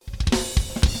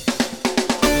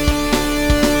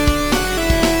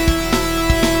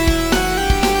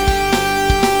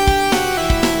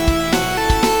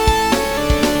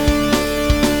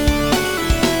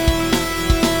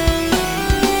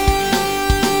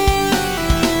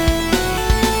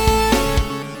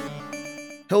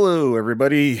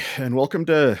everybody, and welcome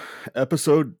to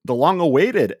the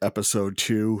long-awaited episode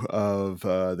 2 of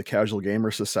the Casual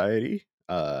Gamer Society.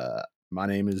 My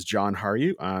name is John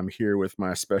Haryu. I'm here with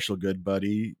my special good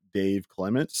buddy, Dave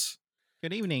Clements.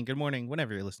 Good evening, good morning,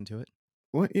 whenever you listen to it.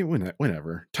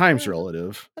 Whenever. Time's Uh,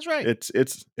 relative. That's right.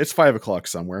 It's 5 o'clock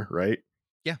somewhere, right?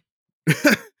 Yeah.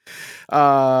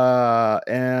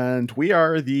 And we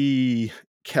are the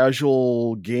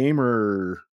casual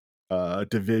gamer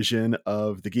division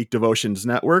of the Geek Devotions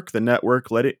Network, the network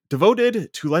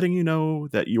devoted to letting you know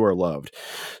that you are loved.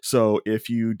 So if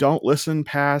you don't listen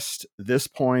past this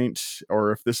point,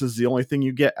 or if this is the only thing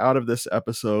you get out of this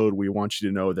episode, we want you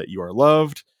to know that you are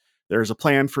loved. There's a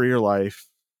plan for your life.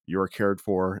 You are cared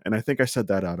for. And I think I said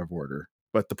that out of order,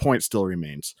 but the point still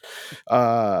remains.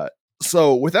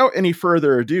 So without any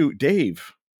further ado,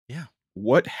 Dave, Yeah.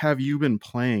 what have you been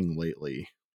playing lately?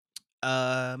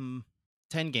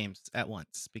 10 games at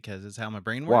once because it's how my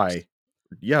brain works. Why?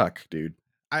 Yuck, dude.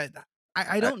 I I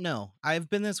I, don't know. I've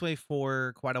been this way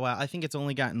for quite a while. I think it's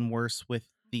only gotten worse with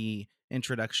the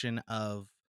introduction of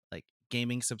like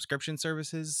gaming subscription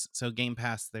services. So Game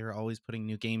Pass, they're always putting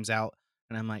new games out,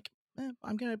 and I'm like,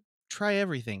 I'm gonna try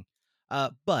everything.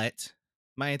 But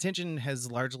my attention has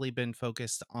largely been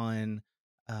focused on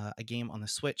a game on the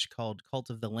Switch called Cult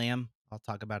of the Lamb. I'll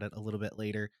talk about it a little bit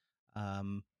later.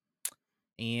 Um,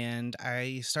 and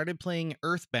I started playing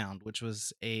Earthbound, which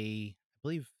was I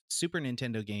believe, Super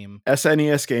Nintendo game.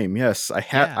 SNES game, yes.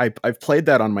 Yeah, I've played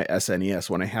that on my SNES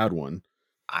when I had one.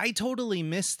 I totally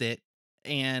missed it,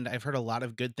 and I've heard a lot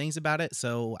of good things about it.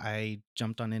 So I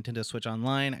jumped on Nintendo Switch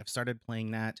Online. I've started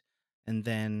playing that, and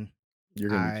then You're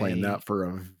gonna be playing I that for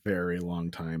a very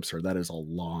long time, sir. That is a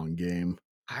long game.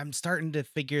 I'm starting to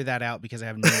figure that out because I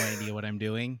have no idea what I'm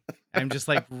doing. I'm just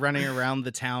like running around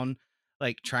the town,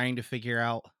 like trying to figure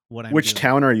out what I'm Which doing.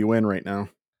 town are you in right now?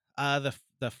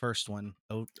 The first one.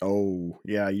 Oh, Oh,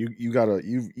 yeah, you've got a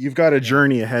yeah.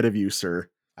 journey ahead of you, sir.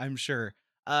 I'm sure.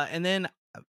 And then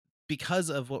because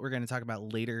of what we're going to talk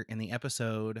about later in the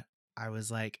episode, I was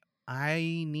like,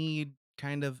 I need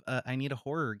a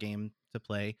horror game to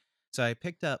play. So I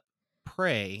picked up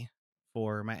Prey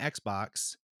for my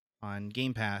Xbox on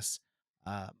Game Pass.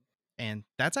 Uh, and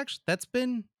that's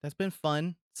been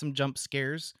fun. Some jump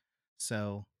scares.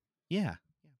 So yeah.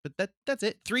 But that's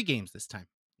it. 3 games this time,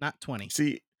 not 20.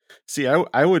 See,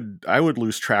 I would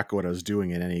lose track of what I was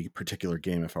doing in any particular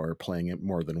game if I were playing it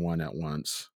more than one at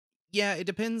once. Yeah, it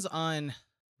depends on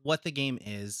what the game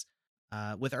is.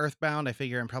 With Earthbound, I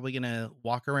figure I'm probably gonna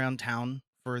walk around town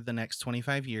for the next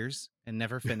 25 years and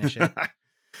never finish it.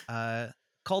 Uh,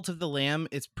 Cult of the Lamb,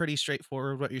 it's pretty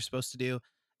straightforward what you're supposed to do,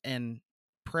 and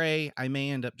Prey, I may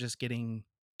end up just getting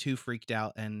too freaked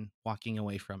out and walking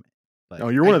away from it. But Oh,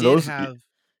 you're I one of did those. have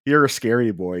You're a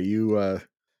scary boy. You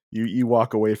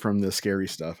walk away from the scary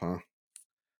stuff, huh?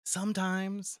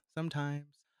 sometimes.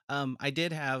 I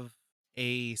did have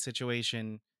a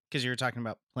situation because you were talking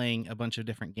about playing a bunch of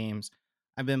different games.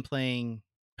 I've been playing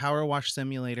Power Wash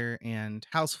Simulator and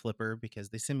House Flipper because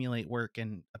they simulate work,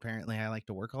 and apparently I like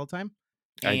to work all the time.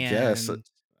 I guess. And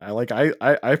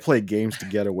I play games to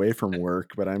get away from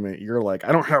work, but I mean, you're like,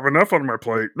 I don't have enough on my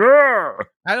plate. Ah!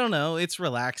 I don't know, it's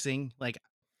relaxing. Like,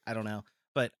 I don't know,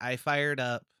 but I fired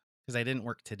up because I didn't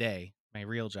work today, my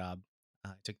real job.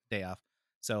 I took the day off,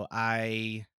 so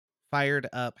I fired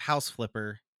up House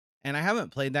Flipper, and I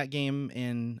haven't played that game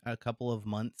in a couple of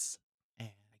months, and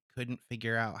I couldn't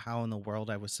figure out how in the world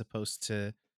I was supposed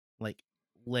to like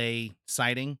lay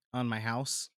siding on my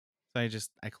house. So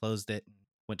I closed it and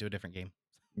went to a different game.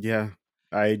 Yeah,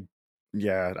 I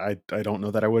I don't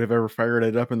know that I would have ever fired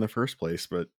it up in the first place,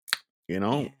 but you Yeah.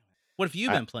 know, What have you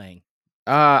I been playing?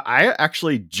 I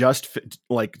actually just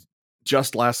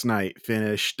last night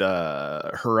finished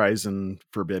Horizon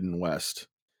Forbidden West.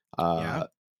 Yeah, Uh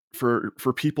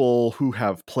for people who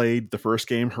have played the first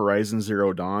game, Horizon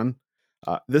Zero Dawn,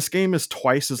 this game is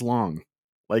twice as long.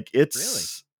 Like really?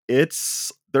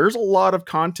 it's there's a lot of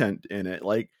content in it.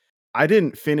 Like I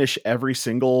didn't finish every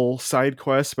single side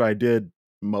quest, but I did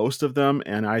most of them,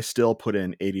 and I still put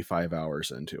in 85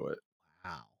 hours into it.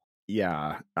 Wow.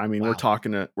 Yeah, I mean, Wow.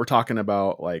 we're talking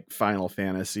about like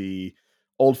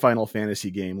old Final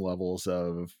Fantasy game levels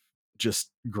of just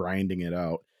grinding it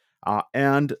out.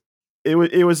 And it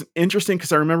was interesting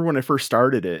because I remember when I first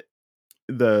started it,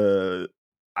 the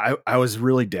I was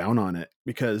really down on it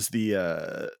because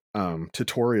the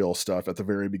tutorial stuff at the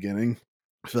very beginning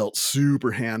felt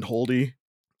super handholdy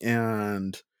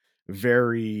and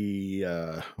very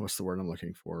what's the word I'm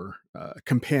looking for?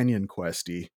 Companion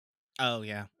questy. Oh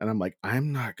yeah. And I'm like,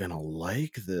 I'm not gonna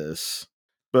like this.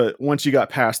 But once you got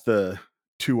past the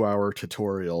 2-hour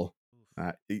tutorial,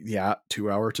 Yeah,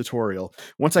 2-hour tutorial.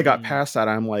 Once I got Mm, past that,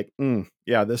 I'm like,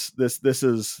 yeah, this is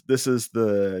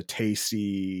the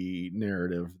tasty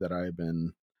narrative that I've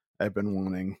been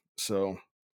wanting. So,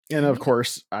 and I of need to.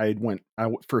 course,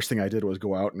 first thing I did was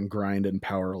go out and grind in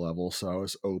power level, so I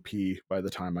was OP by the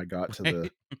time I got to the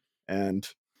Right?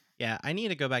 end. Yeah, I need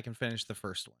to go back and finish the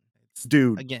first one. It's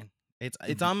Dude, again,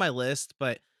 it's on my list,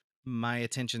 but my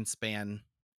attention span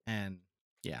and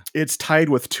yeah, it's tied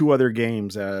with two other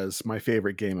games as my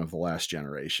favorite game of the last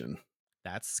generation.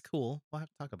 that's cool. We'll have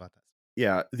to talk about that.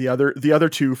 Yeah, the other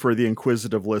two for the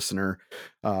inquisitive listener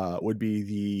would be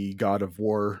the God of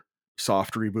War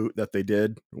soft reboot that they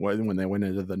did when they went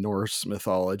into the Norse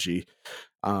mythology,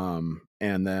 and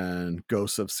then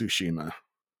Ghosts of Tsushima.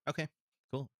 Okay,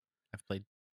 cool. I've played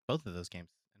both of those games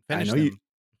and I know finished you.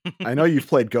 them. I know you've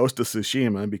played Ghost of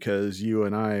Tsushima because you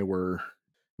and I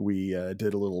we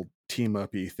did a little team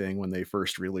uppy thing when they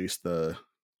first released the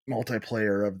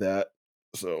multiplayer of that.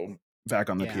 So back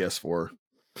on the Yeah, PS4.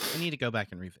 I need to go back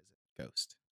and revisit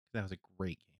Ghost. That was a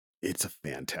great game. It's a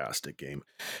fantastic game.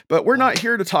 But we're Oh not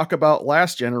here to talk about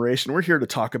last generation. We're here to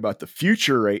talk about the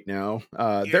future right now.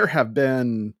 There yeah. have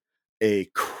been a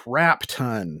crap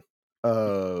ton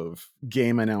of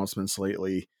game announcements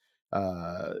lately.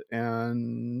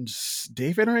 And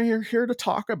Dave and I are here to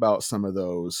talk about some of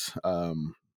those.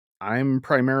 I'm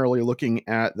primarily looking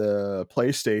at the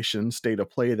PlayStation State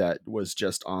of Play that was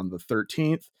just on the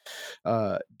 13th.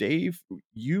 Dave,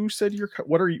 you said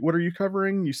what are you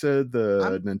covering? You said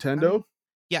the Nintendo? I'm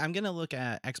yeah, I'm gonna look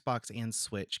at Xbox and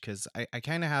Switch because I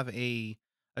kind of have a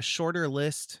shorter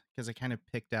list because I kind of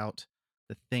picked out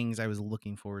the things I was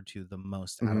looking forward to the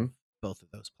most out Hmm. of both of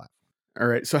those platforms. All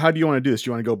right. So how do you want to do this? Do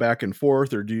you want to go back and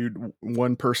forth, or do you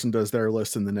one person does their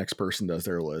list and the next person does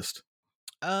their list?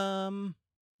 Um,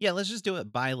 yeah, let's just do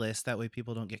it by list. That way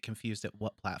people don't get confused at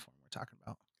what platform we're talking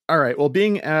about. All right. Well,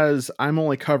 being as I'm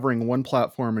only covering one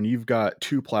platform and you've got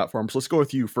two platforms, let's go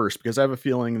with you first because I have a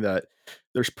feeling that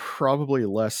there's probably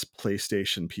less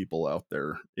PlayStation people out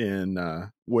there in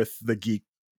with the geek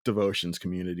devotions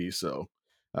community. So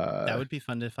That uh, would be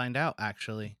fun to find out,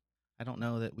 actually. I don't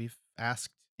know that we've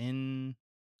asked in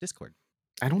Discord.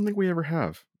 I don't think we ever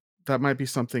have. That might be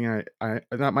something I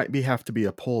that might be have to be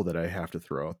a poll that I have to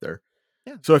throw out there.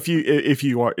 Yeah, So that's fun. if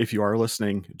you are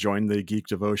listening, join the Geek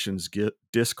Devotions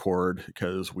Discord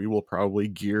because we will probably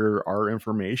gear our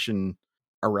information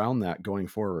around that going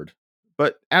forward.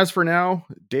 But as for now,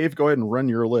 Dave, go ahead and run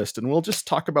your list, and we'll just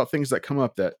talk about things that come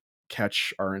up that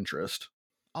catch our interest.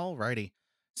 Alrighty.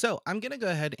 So I'm gonna go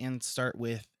ahead and start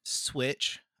with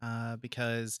Switch,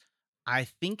 because I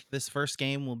think this first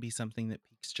game will be something that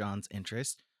piques John's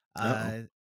interest. Uh-oh. Uh,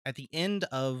 at the end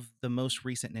of the most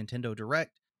recent Nintendo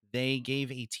Direct, they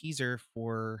gave a teaser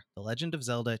for The Legend of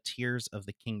Zelda: Tears of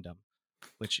the Kingdom,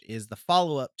 which is the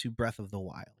follow-up to Breath of the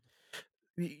Wild.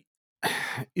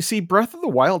 You see, Breath of the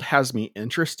Wild has me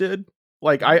interested.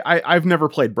 Like Mhm. I've never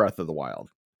played Breath of the Wild.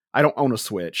 I don't own a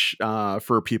Switch.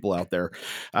 For people out there,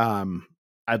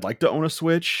 I'd like to own a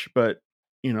Switch, but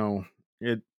you know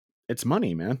it it's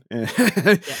money, man.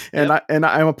 Yeah. and Yep.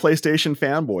 I'm a PlayStation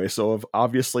fanboy, so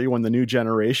obviously when the new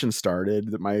generation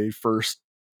started, my first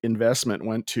investment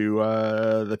went to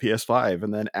the PS5,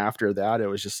 and then after that, it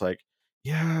was just like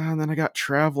yeah, and then I got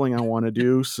traveling I want to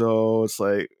do. So it's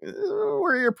like,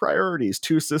 where are your priorities?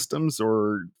 Two systems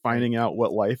or Right. finding out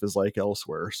what life is like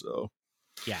elsewhere? So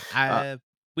Yeah. uh, I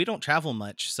We don't travel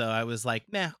much, so I was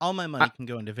like, nah, all my I, money can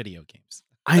go into video games.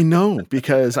 I know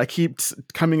because I keep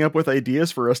coming up with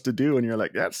ideas for us to do, and you're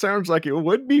like, that sounds like it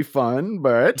would be fun,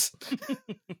 but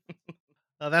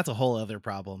Oh, that's a whole other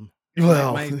problem. My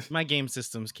well, my my game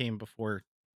systems came before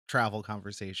travel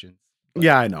conversations, but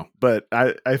yeah, I know. But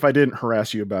if I didn't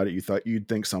harass you about it, you'd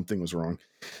think something was wrong.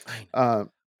 I know. Uh,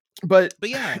 but But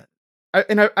yeah,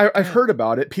 I've uh, heard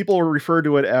about it. People refer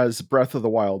to it as Breath of the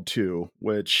Wild 2,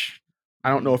 which I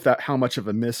don't know mhm. if that how much of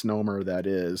a misnomer that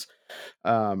is.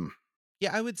 Um,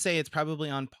 Yeah, I would say it's probably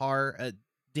on par.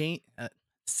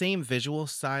 Same visual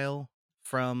style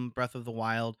from Breath of the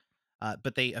Wild,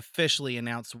 but they officially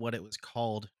announced what it was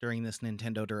called during this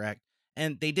Nintendo Direct,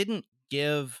 and they didn't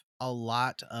give a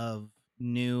lot of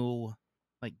new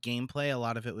like gameplay. A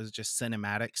lot of it was just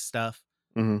cinematic stuff,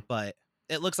 mhm, but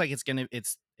it looks like it's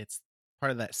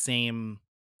part of that same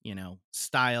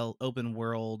style, open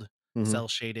world, mhm. cell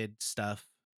shaded stuff.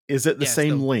 Is it the Yeah,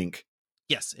 same so link?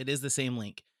 yes, it is the same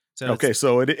link. So Okay, it's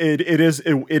so it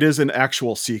is an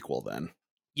actual sequel then.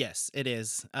 yes, it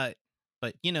is.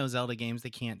 But Zelda games, they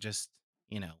can't just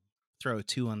you know throw a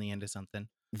two on the end of something.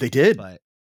 They did. But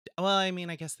well, I mean,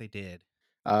 I guess they did.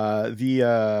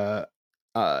 The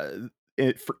uh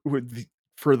it for, with the,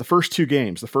 for the first two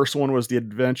games. The first one was The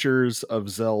Adventures of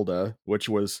Zelda, which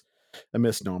was a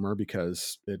misnomer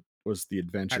because it was The I,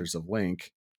 Adventures of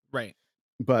Link. right.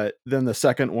 But then the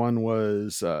second one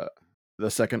was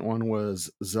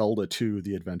Zelda 2: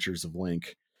 The Adventures of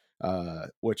Link,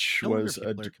 which No wonder was a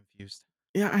people are confused.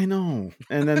 yeah, I know.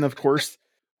 And then of course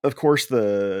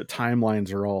the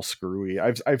timelines are all screwy.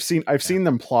 I've Yeah. seen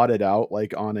them plotted out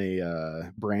like on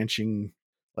a branching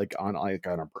like on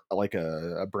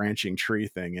a branching tree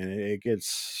thing, and it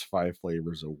gets five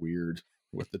flavors of weird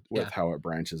with Yeah. how it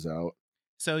branches out.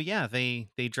 So yeah, they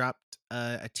dropped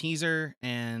a teaser,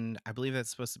 and I believe that's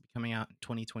supposed to be coming out in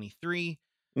 2023.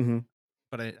 Hmm.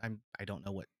 But I don't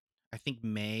know what. I think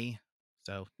May,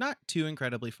 so not too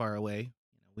incredibly far away.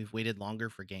 We've waited longer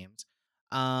for games.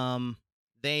 Um,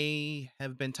 they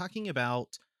have been talking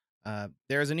about.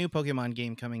 There's a new Pokemon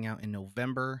game coming out in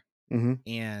November, Hmm.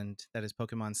 and that is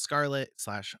Pokemon Scarlet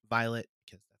slash Violet,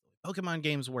 because that's the way Pokemon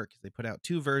games work. They put out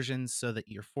two versions so that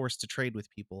you're forced to trade with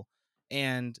people,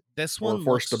 and this Or one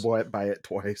forced to looks, buy it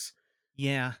twice.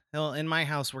 yeah. Well, in my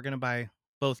house, we're gonna buy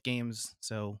both games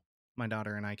so my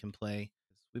daughter and I can play.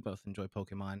 We both enjoy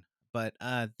Pokemon, but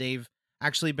they've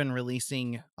actually been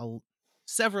releasing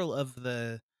several of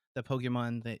the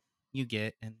Pokemon that you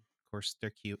get, and of course they're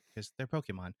cute because they're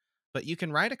Pokemon. But you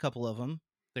can ride a couple of them.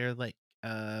 They're like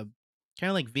kind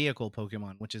of like vehicle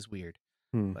Pokemon, which is weird,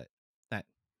 Hmm. but that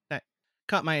that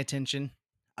caught my attention.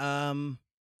 Um,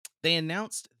 they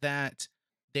announced that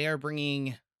they are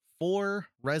bringing 4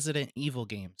 Resident Evil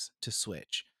games to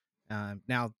Switch.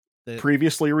 Now, the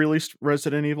Previously released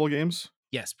Resident Evil games.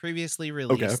 yes, previously Okay.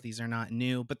 released. These are not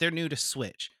new, but they're new to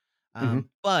Switch. Hmm.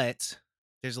 But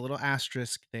there's a little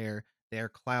asterisk there. They're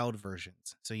cloud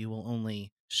versions, so you will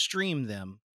only stream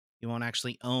them. You won't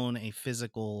actually own a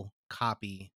physical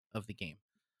copy of the game.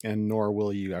 And nor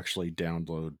will you actually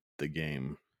download the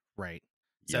game. Right.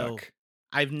 So Yuck.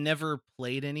 I've never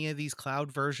played any of these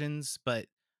cloud versions, but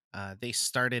they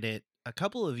started it a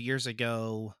couple of years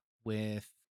ago with,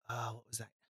 what was that?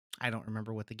 I don't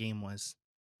remember what the game was,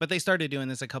 but they started doing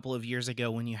this a couple of years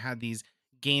ago when you had these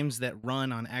games that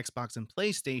run on Xbox and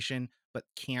PlayStation, but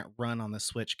can't run on the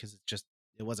Switch because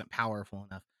it wasn't powerful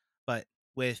enough. But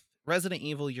with Resident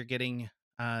Evil, you're getting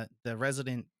the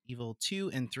Resident Evil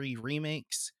 2 and 3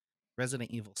 remakes,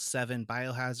 Resident Evil 7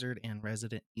 Biohazard, and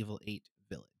Resident Evil 8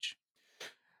 Village.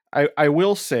 I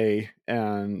will say,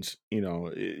 and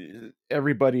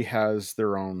everybody has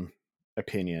their own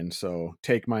opinion, so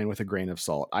take mine with a grain of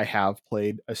salt. I have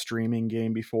played a streaming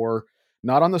game before,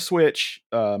 not on the Switch,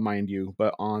 mind you,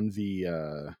 but on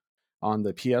the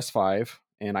PS5,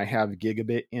 and I have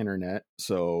gigabit internet,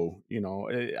 so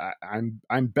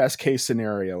I'm best case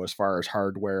scenario as far as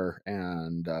hardware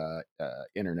and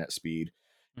internet speed,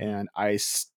 Mhm. and I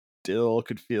still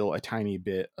could feel a tiny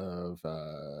bit of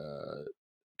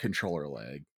controller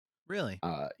lag. Really?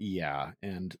 Yeah,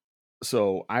 and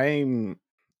so I'm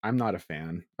not a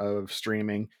fan of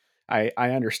streaming. I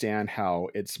understand how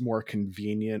it's more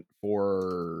convenient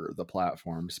for the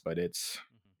platforms, but it's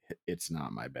Mhm. it's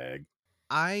not my bag.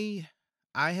 I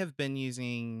I have been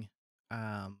using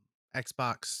um,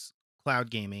 Xbox Cloud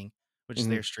Gaming, which is Mhm.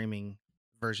 their streaming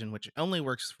version, which only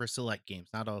works for select games.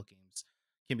 Not all games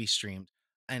can be streamed.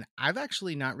 And I've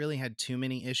actually not really had too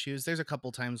many issues. There's a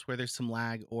couple times where there's some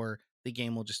lag or the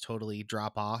game will just totally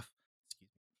drop off. Excuse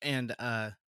me.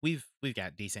 And we've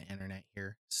got decent internet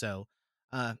here. So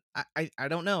I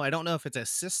don't know. I don't know if it's a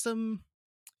system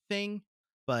thing,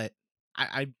 but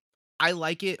I I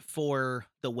like it for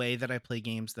the way that I play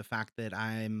games, the fact that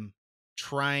I'm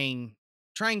trying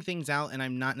trying things out and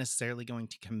I'm not necessarily going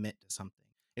to commit to something.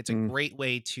 It's a Mm. great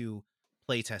way to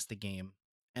play test a game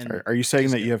Are and are you saying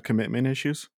just that go, you have commitment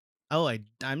issues? "Oh,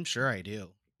 I'm sure I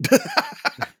do."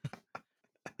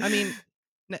 I mean,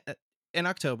 in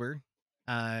October,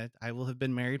 I will have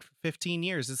been married for 15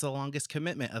 years. It's the longest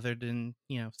commitment other than,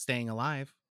 staying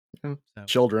alive. Yeah. So,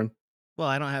 Children. well,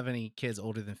 I don't have any kids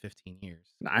older than 15 years.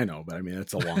 I know, but I mean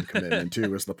it's a long commitment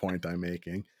too, is the point I'm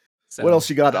making. What So, else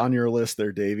you got on your list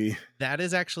there, Davey? that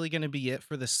is actually going to be it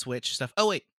for the Switch stuff. Oh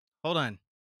wait, hold on.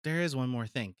 There is one more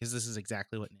thing because this is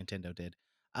exactly what Nintendo did.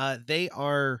 They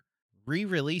are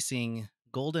re-releasing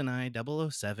GoldenEye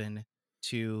 007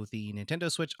 to the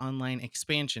Nintendo Switch Online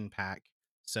expansion pack.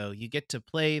 So you get to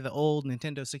play the old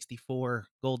Nintendo 64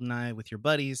 GoldenEye with your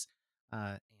buddies.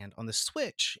 And on the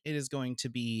Switch, it is going to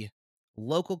be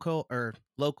local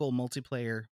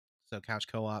multiplayer, so couch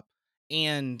co-op,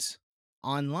 and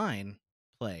online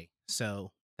play.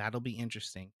 So that'll be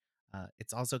interesting.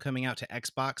 It's also coming out to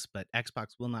Xbox, but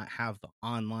Xbox will not have the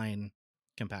online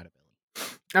compatibility.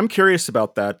 I'm curious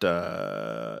about that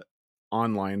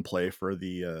online play for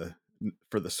the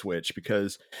for the Switch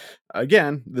because,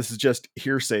 again, this is just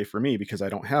hearsay for me because I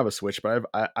don't have a Switch. But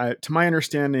to my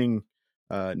understanding,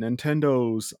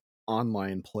 Nintendo's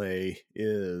online play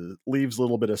leaves a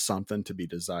little bit of something to be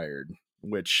desired.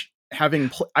 Which Yeah.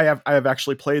 I have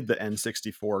actually played the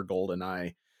N64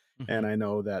 GoldenEye, Hmm. and I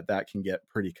know that that can get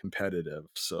pretty competitive.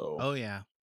 So Oh yeah.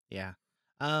 Yeah.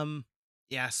 Um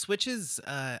yeah, Switch's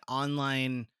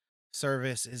online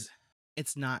service is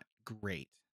it's not great.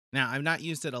 Now, I've not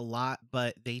used it a lot,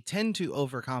 but they tend to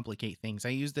overcomplicate things. I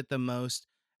used it the most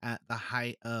at the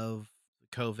height of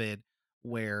COVID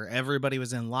where everybody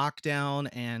was in lockdown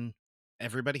and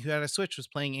everybody who had a Switch was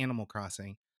playing Animal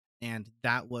Crossing, and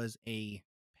that was a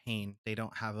pain. They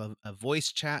don't have a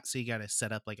voice chat, so you got to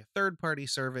set up like a third party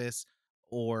service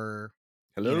or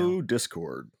you know hello,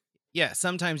 Discord. yeah,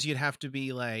 sometimes you'd have to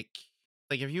be like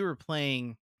if you were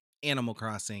playing Animal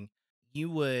Crossing, you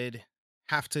would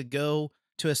have to go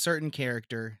to a certain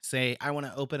character, say, I want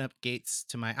to open up gates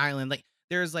to my island. Like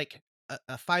there's like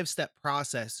a 5 step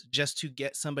process just to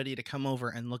get somebody to come over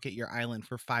and look at your island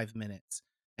for 5 minutes.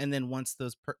 And then once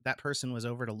that person was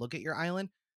over to look at your island,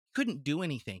 couldn't do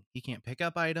anything. You can't pick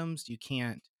up items. You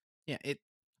can't. Yeah,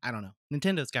 I don't know.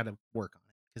 Nintendo's got to work on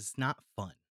it because it's not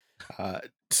fun. Uh,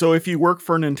 so if you work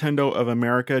for Nintendo of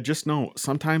America, just know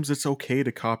sometimes it's okay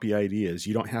to copy ideas.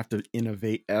 You don't have to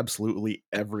innovate absolutely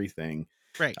everything.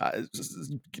 Right.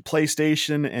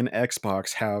 PlayStation and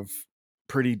Xbox have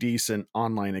pretty decent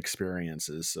online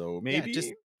experiences, so Yeah, just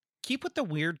maybe. keep with the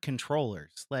weird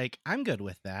controllers. Like, I'm good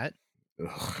with that.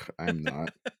 Ugh, I'm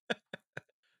not.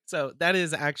 So that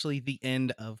is actually the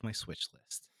end of my Switch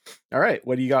list. All right,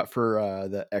 what do you got for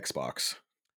the Xbox?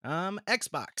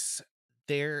 Xbox.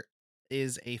 There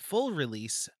is a full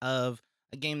release of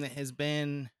a game that has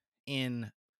been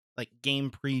in like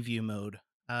game preview mode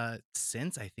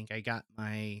since I think I got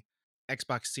my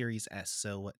Xbox Series S.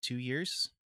 So what, 2 years?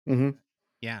 Hmm.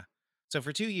 Yeah. So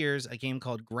for 2 years, a game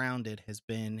called Grounded has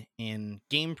been in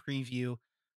game preview.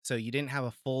 So you didn't have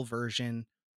a full version,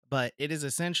 but it is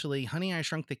essentially Honey I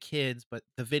Shrunk the Kids, but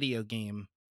the video game.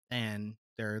 And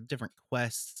there are different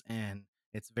quests, and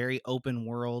it's very open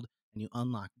world, and you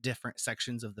unlock different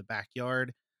sections of the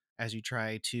backyard as you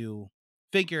try to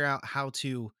figure out how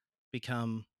to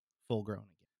become full grown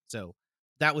again. So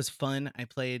that was fun. I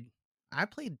played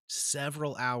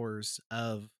several hours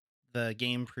of the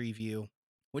game preview,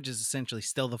 which is essentially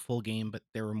still the full game, but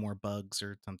there were more bugs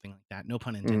or something like that. No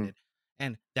pun Hmm. intended.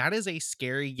 And that is a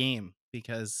scary game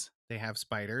because they have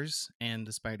spiders, and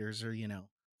the spiders are,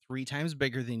 3 times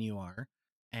bigger than you are.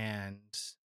 And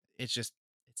it's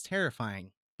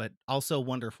terrifying, but also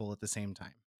wonderful at the same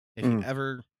time. If you Hmm.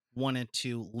 ever wanted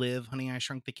to live Honey I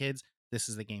Shrunk the Kids, this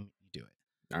is the game you do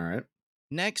it. All right,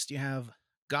 Next, you have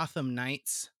Gotham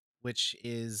Knights, which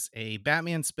is a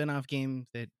Batman spin-off game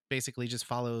that basically just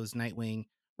follows Nightwing,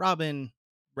 Robin,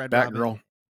 Red Robin, Batgirl,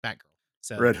 Batgirl.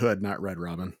 So, Red Hood, not Red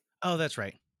Robin. oh, that's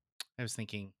right. I was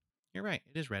thinking, you're right.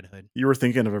 It is Red Hood. You were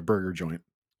thinking of a burger joint.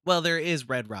 Well, there is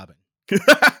Red Robin.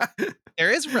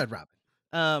 There is Red Robin.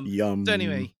 Um, so Yum.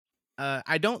 anyway,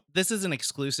 I don't. This is an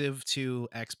exclusive to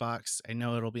Xbox. I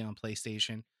know it'll be on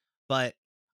PlayStation, but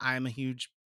I'm a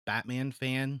huge Batman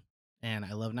fan, and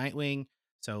I love Nightwing.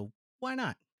 So why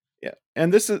not? Yeah,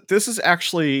 and this is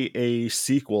actually a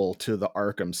sequel to the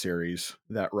Arkham series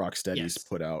that Rocksteady's Yes.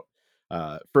 put out.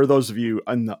 For those of you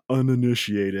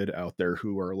uninitiated out there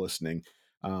who are listening,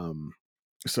 um,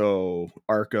 so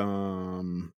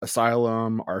Arkham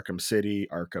Asylum, Arkham City,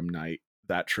 Arkham Knight,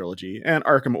 that trilogy, and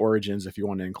Arkham Origins, if you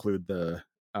want to include the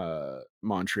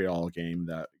Montreal game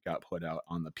that got put out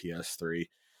on the PS3.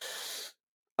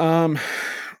 Um,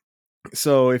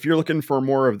 so if you're looking for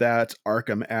more of that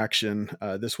Arkham action,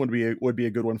 this would be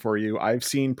a good one for you. I've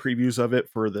seen previews of it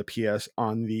for the PS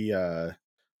on the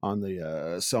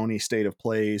Sony State of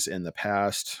Plays in the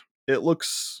past. It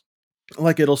looks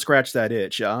like it'll scratch that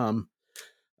itch. The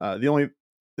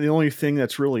only thing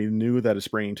that's really new that it's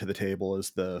bringing to the table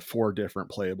is the 4 different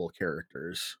playable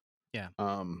characters. Yeah.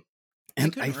 Um, I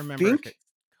and couldn't I remember if think it's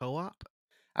co-op.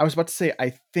 I was about to say, I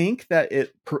think that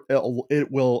it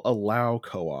will allow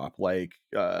co-op, like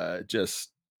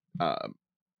just um,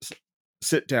 s-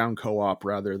 sit down co-op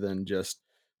rather than just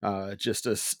a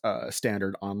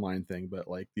standard online thing. But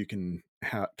like you can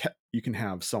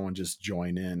have someone just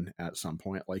join in at some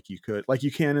point, like you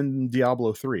can in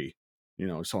Diablo 3. You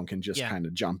know, someone can just Yeah. kind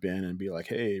of jump in and be like,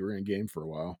 "Hey, we're in game for a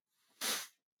while."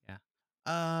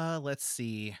 Yeah. Let's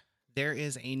see. There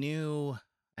is a new,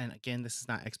 and again, this is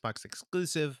not Xbox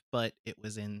exclusive, but it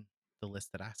was in the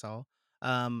list that I saw.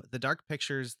 The Dark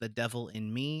Pictures, The Devil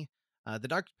in Me. The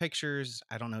Dark Pictures,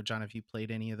 I don't know, John, if you played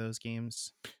any of those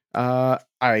games.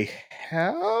 I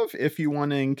have, if you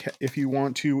want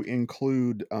to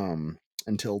include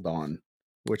Until Dawn,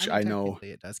 I which mean, I know.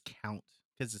 technically it does count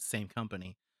because it's the same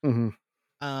company. Mhm.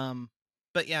 Um,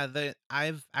 but yeah, the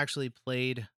I've actually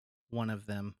played one of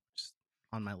them just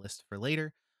on my list for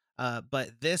later.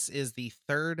 But this is the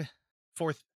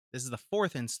fourth. This is the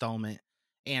fourth installment,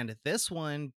 and this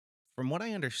one, from what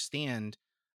I understand,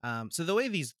 so the way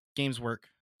these games work,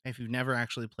 if you've never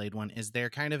actually played one, is they're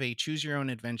kind of a choose your own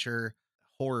adventure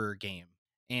horror game,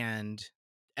 and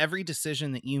every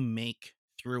decision that you make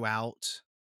throughout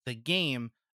the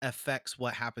game affects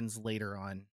what happens later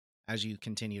on as you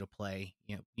continue to play.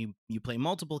 You know, you play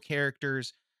multiple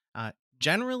characters. Uh,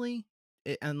 Generally,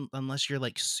 unless you're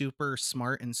like super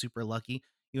smart and super lucky,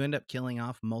 you end up killing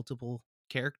off multiple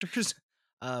characters.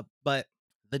 But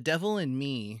the devil in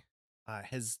me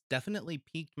has definitely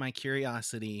piqued my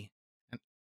curiosity,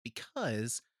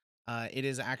 because it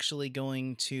is actually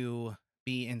going to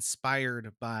be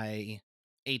inspired by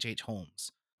H.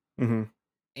 Holmes. Mhm.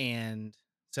 And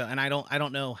so, and I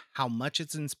don't know how much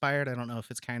it's inspired. I don't know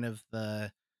if it's kind of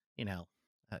the, you know,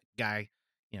 guy,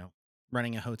 you know,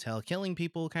 running a hotel killing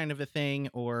people kind of a thing,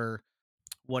 or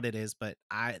what it is, but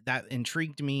I that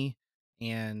intrigued me,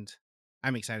 and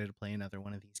I'm excited to play another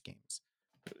one of these games.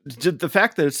 The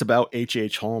fact that it's about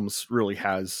H. Holmes really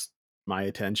has my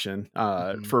attention.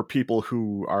 Hmm. For people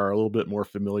who are a little bit more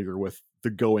familiar with the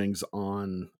goings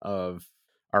on of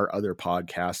our other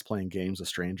podcast, Playing Games with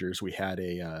Strangers, we had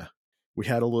a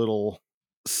little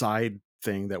side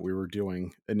thing that we were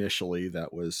doing initially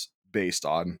that was based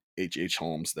on H.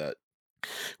 Holmes that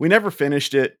we never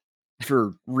finished it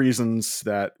for reasons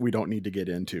that we don't need to get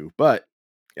into, but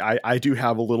I do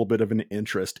have a little bit of an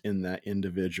interest in that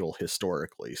individual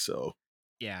historically. So,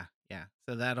 Yeah, yeah.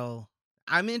 So that'll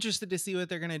I'm interested to see what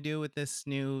they're gonna do with this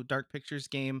new Dark Pictures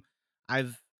game.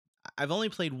 I've I've only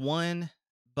played one,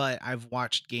 but I've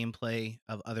watched gameplay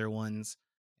of other ones,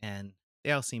 and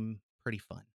they all seem pretty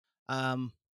fun.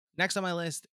 Um, Next on my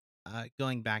list,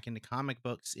 going back into comic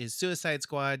books, is Suicide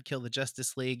Squad: Kill the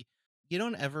Justice League. You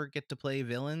don't ever get to play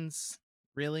villains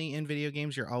really in video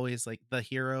games. You're always like the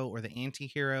hero or the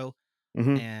anti-hero,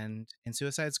 mhm. and in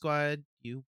Suicide Squad,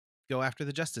 you go after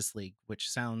the Justice League, which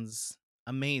sounds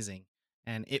amazing.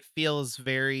 And it feels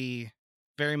very,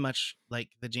 very much like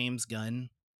the James Gunn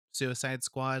Suicide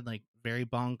Squad, like very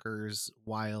bonkers,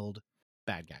 wild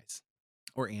bad guys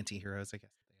or anti heroes, I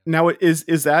guess. Now, is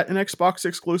that an Xbox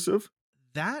exclusive?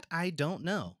 That I don't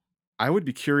know. I would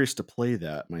be curious to play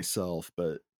that myself,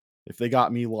 but if they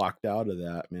got me locked out of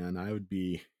that, man, I would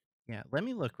be Yeah, let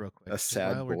me look real quick a because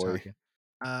while sad we're boy. talking,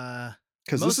 uh,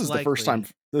 Because most likely,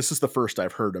 this is the first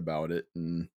I've heard about it.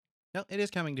 And no, it is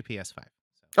coming to PS5. So,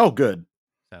 oh, good.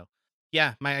 so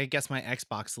yeah, I guess my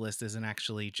Xbox list isn't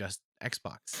actually just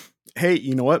Xbox. Hey,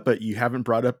 you know what? But you haven't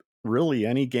brought up really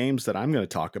any games that I'm going to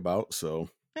talk about. So,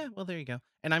 Yeah, well, there you go.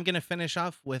 And I'm gonna finish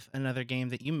off with another game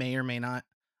that you may or may not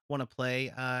want to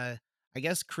play. I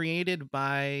guess created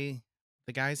by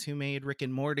the guys who made Rick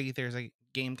and Morty. There's a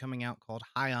game coming out called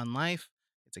High on Life.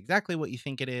 It's exactly what you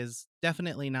think it is.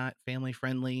 Definitely not family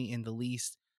friendly in the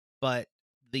least, but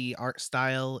the art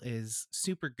style is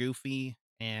super goofy,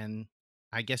 and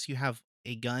I guess you have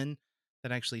a gun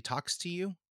that actually talks to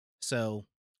you. So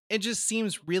it just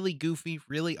seems really goofy,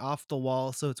 really off the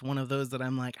wall. So it's one of those that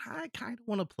I'm like, I kind of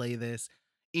want to play this,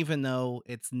 even though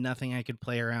it's nothing I could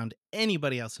play around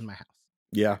anybody else in my house.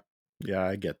 yeah. Yeah,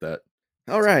 I get that.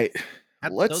 All So right.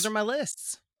 those are Let's my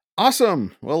lists.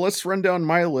 Awesome. Well, let's run down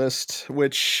my list,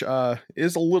 which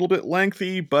is a little bit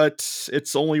lengthy, but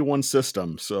it's only one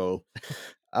system. So,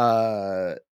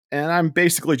 uh, and I'm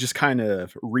basically just kind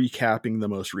of recapping the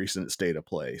most recent state of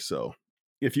play. So,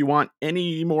 if you want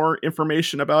any more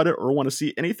information about it or want to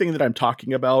see anything that I'm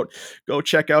talking about, go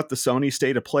check out the Sony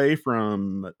State of Play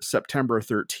from September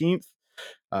 13th.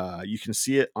 You can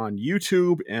see it on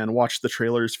YouTube and watch the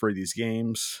trailers for these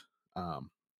games.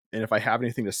 Um, and if I have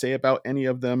anything to say about any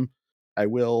of them, I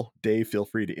will. Dave, feel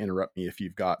free to interrupt me if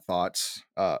you've got thoughts.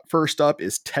 First up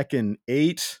is Tekken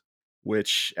 8,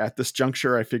 which at this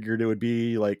juncture I figured it would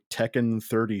be like Tekken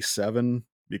 37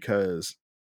 because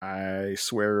I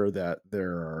swear that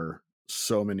there are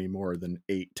so many more than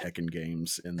 8 Tekken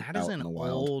games That is out an in the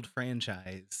wild. old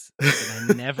franchise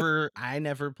that I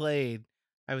never played.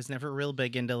 I was never real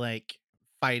big into like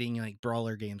fighting like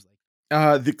brawler games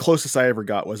like. The closest I ever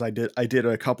got was I did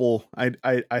a couple. I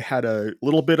had a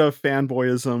little bit of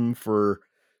fanboyism for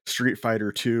Street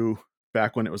Fighter 2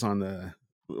 back when it was on the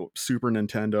Super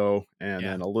Nintendo, and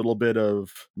Yeah. then a little bit of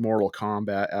Mortal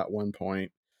Kombat at one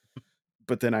point.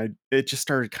 But then it just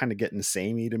started kind of getting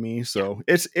samey to me. Yeah. So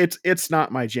it's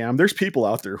not my jam. There's people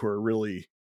out there who are really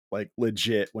like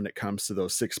legit when it comes to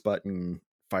those 6-button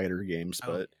fighter games,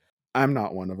 Oh but I'm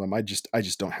not one of them. I just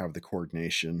don't have the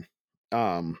coordination.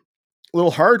 Um,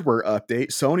 Little hardware update.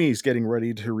 Sony's getting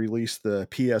ready to release the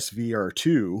PSVR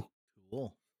 2, yeah,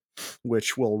 cool.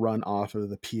 which will run off of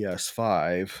the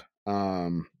PS5.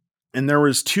 And there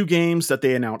was 2 games that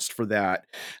they announced for that.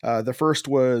 The first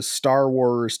was Star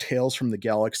Wars Tales from the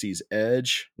Galaxy's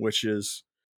Edge, which is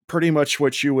pretty much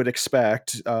what you would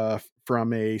expect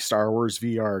from a Star Wars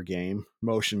VR game.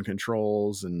 Motion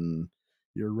controls, and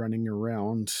you're running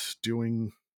around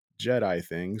doing Jedi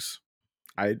things.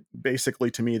 I basically,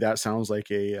 to me, that sounds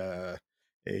like a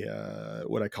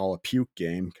what I call a puke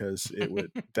game, because it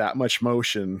would that much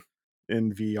motion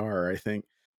in VR. I think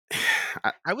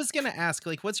I, I was gonna ask,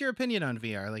 like, what's your opinion on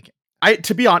VR? Like,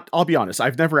 I'll be honest.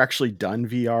 I've never actually done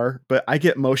VR, but I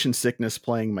get motion sickness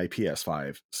playing my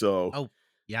PS5. So, oh,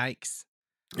 yikes.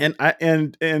 and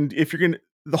if you're gonna,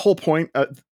 the whole point,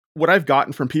 what I've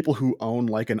gotten from people who own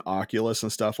like an Oculus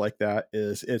and stuff like that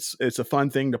is it's a fun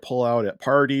thing to pull out at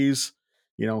parties.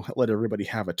 Let everybody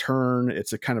have a turn.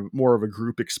 It's a kind of more of a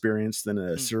group experience than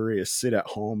a Mm, serious sit at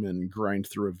home and grind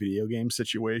through a video game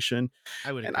situation.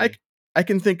 I would And agree. I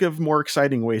can think of more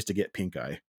exciting ways to get pink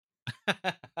eye.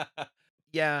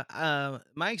 Yeah,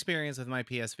 my experience with my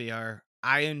PSVR,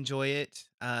 I enjoy it.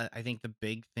 I think the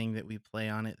big thing that we play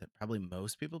on it, that probably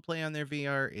most people play on their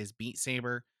VR, is Beat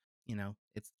Saber.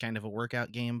 It's kind of a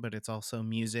workout game, but it's also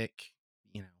music.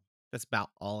 You know, that's about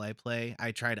all I play.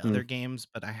 I tried Hmm. other games,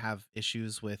 but I have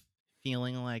issues with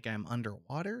feeling like I'm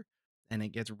underwater, and it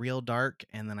gets real dark,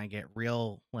 and then I get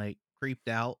real like creeped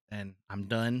out, and I'm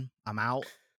done. I'm out.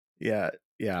 Yeah,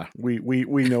 yeah. We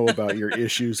know about your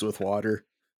issues with water.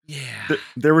 Yeah.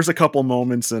 There was a couple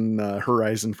moments in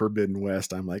Horizon Forbidden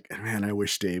West. I'm like, man, I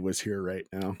wish Dave was here right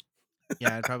now.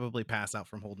 Yeah, I'd probably pass out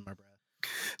from holding my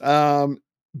breath.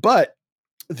 But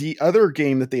the other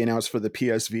game that they announced for the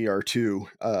PSVR 2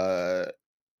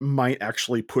 might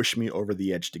actually push me over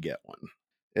the edge to get one.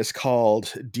 It's called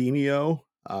Demeo,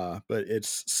 but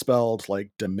it's spelled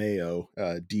like Demeo,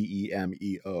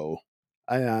 Demeo.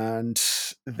 And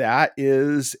that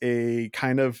is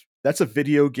that's a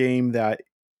video game that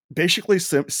basically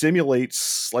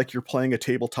simulates like you're playing a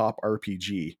tabletop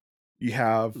RPG. You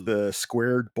have Ooh, the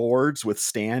squared boards with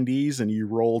standees, and you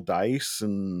roll dice,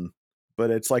 and but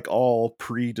it's like all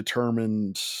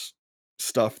predetermined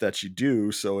stuff that you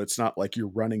do, so it's not like you're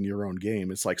running your own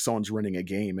game. It's like someone's running a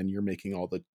game and you're making all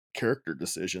the character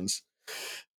decisions.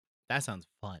 that sounds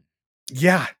fun.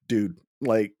 Yeah, dude.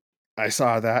 Like, I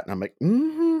saw that and I'm like,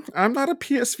 I'm not a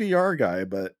PSVR guy,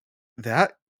 but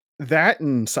that that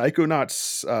and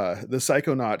Psychonauts, the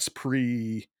Psychonauts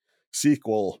pre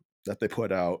sequel that they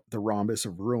put out, the Rhombus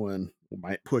of Ruin,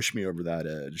 might push me over that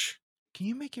edge. Can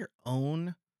you make your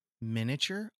own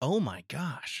miniature? Oh my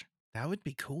gosh, that would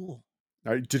be cool.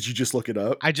 Did you just look it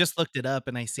up? I just looked it up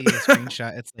and I see the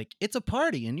screenshot. It's like, it's a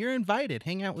party and you're invited.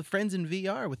 Hang out with friends in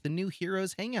VR with the new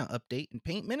Heroes Hangout update and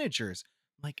paint miniatures.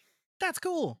 I'm like, that's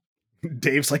cool.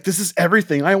 Dave's like, this is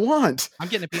everything I want. I'm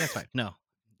getting a PS5. No,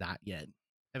 not yet.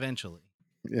 Eventually,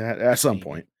 Yeah, at some maybe.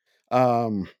 point.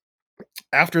 Um,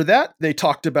 After that, they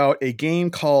talked about a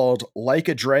game called Like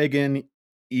a Dragon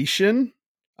Ishin.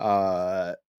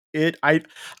 Uh, I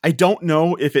don't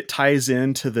know if it ties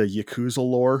into the Yakuza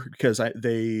lore, because Hmm.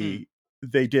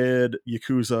 they did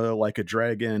Yakuza Like a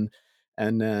Dragon,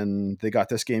 and then they got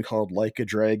this game called Like a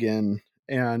Dragon,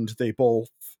 and they both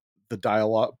the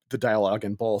dialogue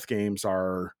in both games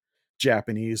are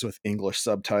Japanese with English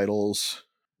subtitles.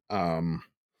 Um,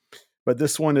 but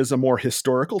this one is a more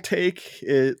historical take.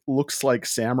 It looks like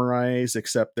samurais,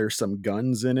 except there's some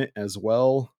guns in it as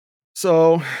well.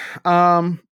 So,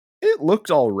 it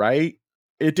looked all right.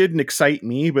 It didn't excite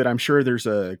me, but I'm sure there's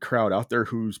a crowd out there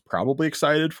who's probably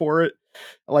excited for it.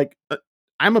 Like,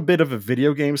 I'm a bit of a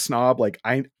video game snob. Like,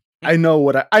 I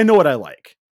know I know what I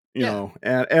like, Yeah.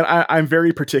 and I'm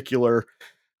very particular.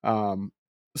 um,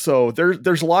 so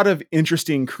there's a lot of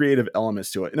interesting creative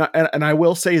elements to it, and I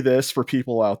will say this for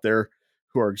people out there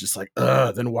who are just like,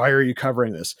 ugh, then why are you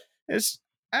covering this? It's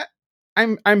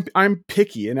I, I'm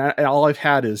picky, and all I've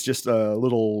had is just a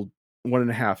little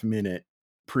 1.5 minute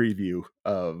preview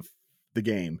of the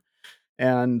game.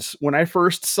 And when I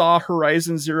first saw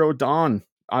Horizon Zero Dawn,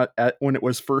 when it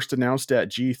was first announced at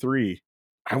G3,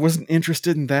 I wasn't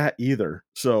interested in that either.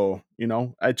 So,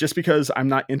 just because I'm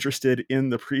not interested in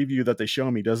the preview that they show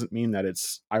me doesn't mean that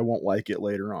I won't like it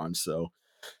later on. So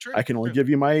I True. can only True. give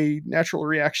you my natural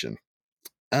reaction.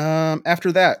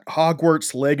 After that,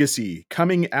 Hogwarts Legacy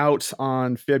coming out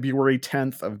on February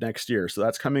 10th of next year. So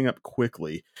that's coming up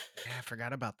quickly. Yeah, I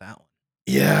forgot about that one.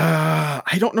 Yeah,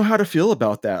 I don't know how to feel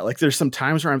about that. Like, there's some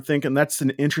times where I'm thinking that's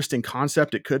an interesting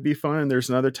concept. It could be fun. And there's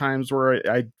other times where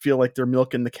I feel like they're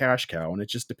milking the cash cow, and it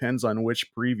just depends on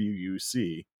which preview you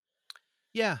see.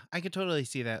 Yeah, I could totally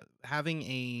see that. Having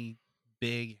a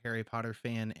big Harry Potter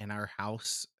fan in our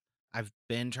house, I've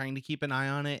been trying to keep an eye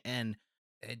on it, and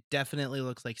it definitely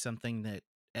looks like something that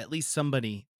at least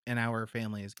somebody in our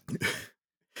family is going to play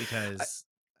I- because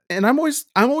and I'm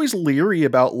always leery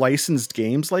about licensed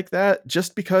games like that,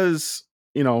 just because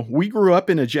we grew up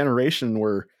in a generation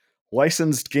where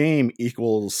licensed game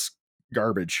equals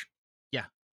garbage. yeah,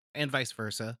 and vice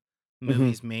versa. Hmm.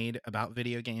 Movies made about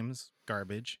video games,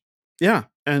 garbage. Yeah,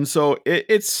 and so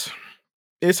it's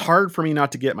hard for me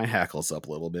not to get my hackles up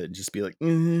a little bit and just be like,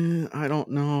 I don't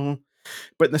know.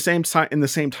 But in the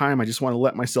same time, I just want to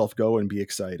let myself go and be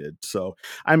excited. So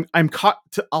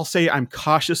I'll say I'm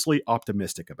cautiously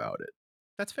optimistic about it.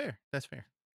 That's fair. That's fair.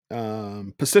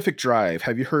 Pacific Drive.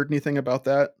 Have you heard anything about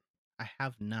that? I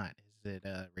have not. Is it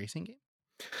a racing game?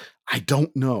 I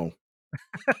don't know.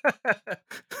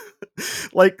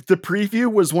 Like, the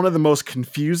preview was one of the most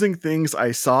confusing things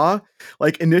I saw.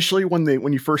 Like, initially when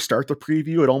you first start the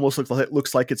preview, it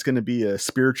looks like it's going to be a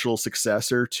spiritual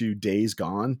successor to Days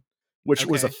Gone, which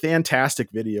was a Okay. fantastic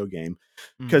video game,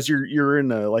 Mm, because you're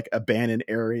in a like abandoned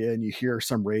area, and you hear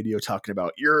some radio talking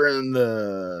about you're in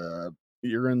the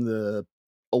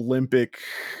Olympic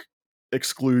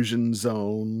exclusion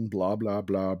zone, blah blah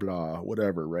blah blah,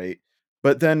 whatever, right?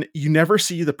 But then you never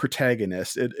see the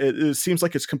protagonist. It seems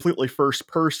like it's completely first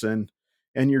person,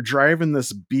 and you're driving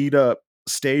this beat up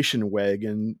station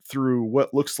wagon through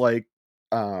what looks like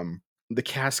the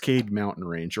Cascade Mountain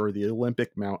Range, or the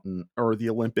Olympic Mountain, or the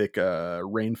Olympic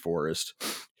rainforest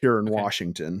here in okay.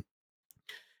 Washington.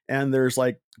 And there's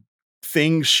like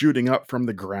things shooting up from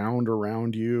the ground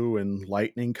around you, and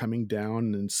lightning coming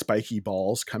down, and spiky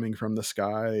balls coming from the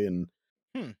sky. And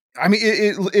Hmm. I mean,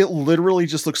 it literally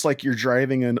just looks like you're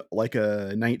driving in like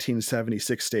a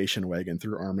 1976 station wagon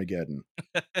through Armageddon.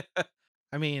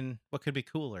 I mean, what could be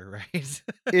cooler, right?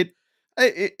 It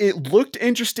it looked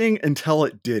interesting until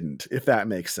it didn't, if that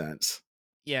makes sense.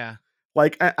 Yeah.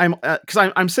 Like, I'm because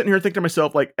I'm sitting here thinking to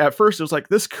myself, like, at first it was like,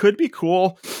 this could be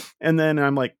cool, and then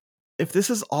I'm like, if this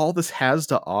is all this has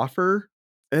to offer,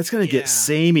 it's gonna get Yeah.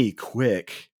 samey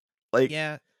quick. Like,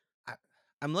 Yeah. I,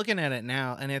 I'm looking at it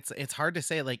now and it's hard to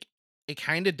say like it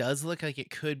kind of does look like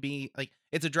it could be like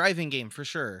it's a driving game for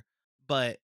sure,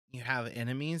 but you have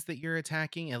enemies that you're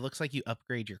attacking. It looks like you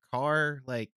upgrade your car.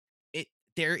 Like it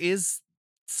there is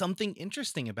something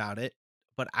interesting about it,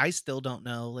 but I still don't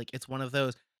know. Like it's one of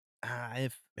those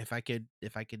if I could,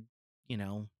 you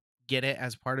know, get it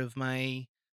as part of my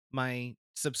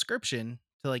subscription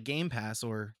to like Game Pass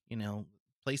or,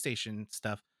 PlayStation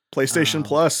stuff. PlayStation Um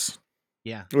Plus,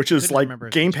 yeah, which I is couldn't like remember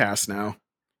if they Game changed Pass it or not. now.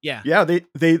 Yeah. Yeah,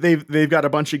 they've got a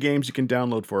bunch of games you can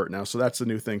download for it now, so that's the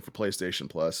new thing for PlayStation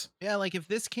Plus. Yeah, like, if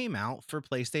this came out for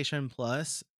PlayStation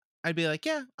Plus, I'd be like,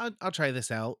 "Yeah, I'll try this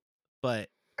out," but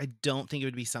I don't think it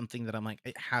would be something that I'm like,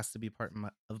 "It has to be part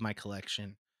of my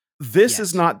collection." This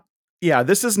is Yet. not Yeah,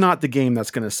 this is not the game that's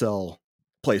gonna sell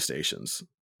PlayStations.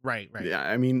 Right, right. Yeah,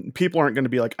 I mean, people aren't gonna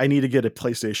be like, "I need to get a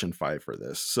PlayStation 5 for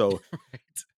this." So,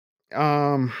 Right.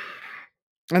 um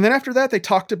and then after that, they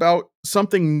talked about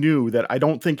something new that I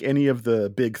don't think any of the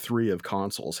big 3 of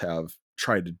consoles have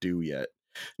tried to do yet.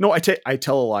 No, I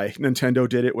tell a lie. Nintendo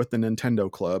did it with the Nintendo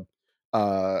Club.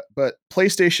 But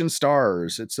PlayStation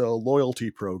Stars, it's a loyalty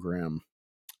program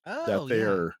Oh, that they yeah.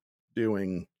 are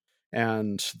doing,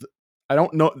 and I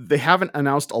don't know. They haven't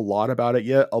announced a lot about it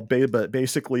yet. But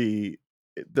basically,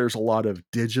 there's a lot of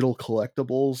digital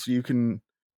collectibles you can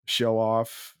show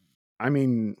off. I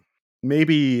mean,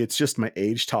 maybe it's just my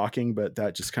age talking, but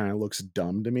that just kind of looks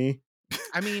dumb to me.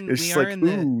 I mean, It's we just are like, in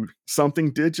the ooh,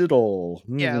 something digital.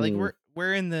 yeah, like, Hmm.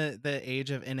 we're in the age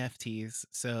of NFTs,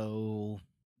 so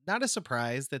not a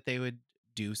surprise that they would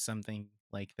do something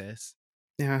like this.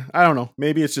 Yeah, I don't know.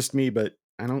 Maybe it's just me, but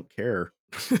I don't care.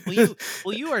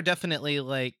 Well, you are definitely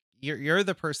like you're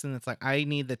the person that's like, "I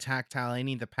need the tactile, I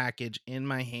need the package in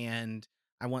my hand,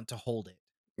 I want to hold it."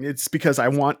 It's because I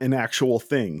want an actual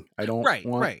thing. I don't Right,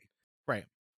 want right, right.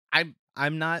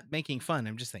 I'm not making fun,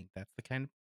 I'm just saying that's the kind of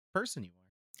person you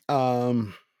are.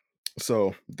 um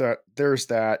so there's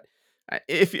that.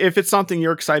 If it's something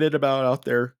you're excited about out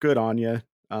there, good on you.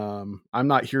 I'm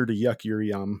not here to yuck your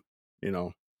yum, you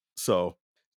know. So,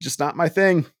 just not my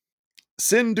thing.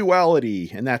 Sin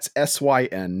Duality, and that's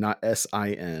SYN, not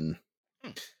SIN.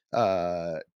 Hmm,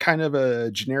 Kind of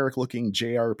a generic looking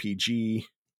JRPG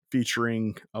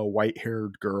featuring a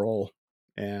white-haired girl,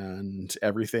 and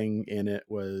everything in it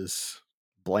was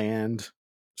bland.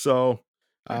 So,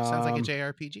 Sure, sounds like a Um,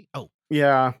 JRPG. Oh,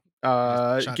 yeah, just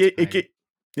uh, it, shots ga- it, fired. ga-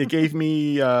 it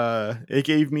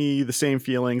gave me the same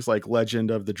feelings like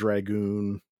Legend of the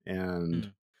Dragoon and Hmm.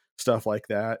 stuff like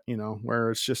that.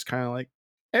 Where it's just kind of like,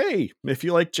 hey, if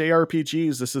you like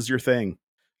JRPGs, this is your thing.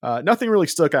 Nothing really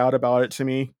stuck out about it to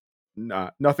me.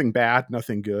 Nothing bad,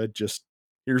 nothing good. Just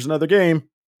here's another game.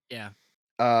 Yeah.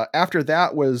 After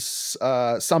that was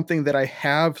something that I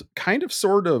have kind of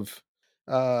sort of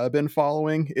been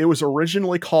following. It was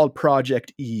originally called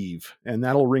Project Eve, and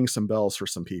that'll ring some bells for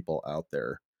some people out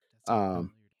there. That sounds Um,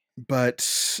 familiar.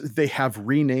 but they have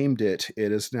renamed it.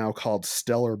 It is now called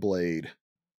Stellar Blade.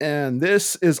 And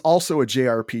this is also a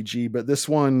JRPG, but this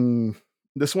one's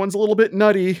a little bit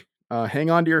nutty. Hang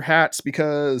on to your hats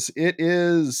because it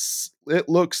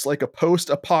looks like a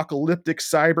post-apocalyptic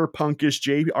cyberpunkish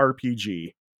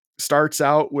JRPG. Starts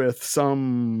out with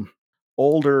some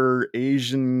older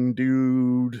Asian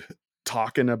dude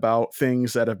talking about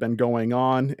things that have been going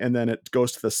on, and then it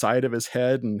goes to the side of his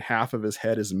head and half of his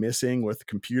head is missing with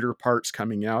computer parts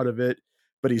coming out of it,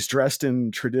 but he's dressed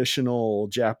in traditional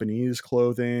Japanese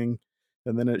clothing.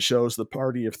 And then it shows the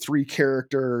party of three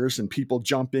characters and people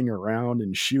jumping around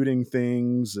and shooting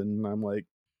things. And I'm like,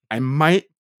 I might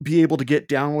be able to get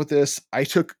down with this. I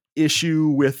took issue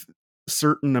with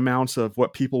certain amounts of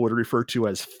what people would refer to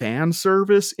as fan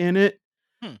service in it.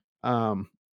 Hmm. Um,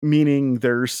 Meaning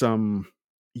there's some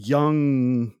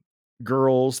young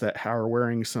girls that are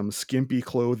wearing some skimpy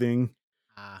clothing,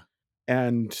 Ah,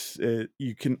 and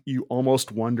you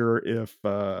almost wonder if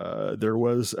there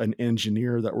was an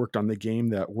engineer that worked on the game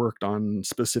that worked on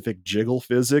specific jiggle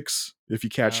physics, if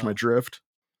you catch my oh, drift.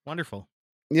 wonderful.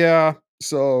 Yeah,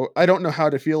 so I don't know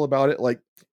how to feel about it. Like,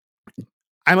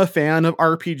 I'm a fan of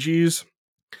RPGs,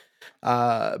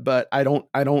 but I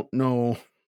don't know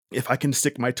if I can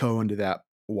stick my toe into that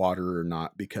water or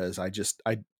not, because I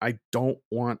don't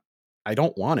want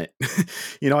it.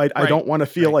 I Right. don't want to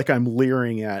feel Right. like I'm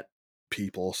leering at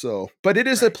people. So, but it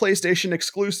is a Right. PlayStation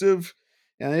exclusive,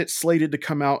 and it's slated to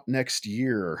come out next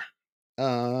year.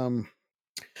 Um,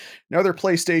 Another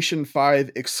PlayStation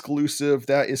 5 exclusive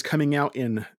that is coming out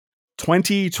in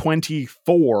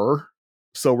 2024.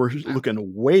 So we're Wow.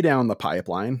 looking way down the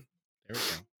pipeline. There we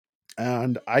go.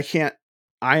 And I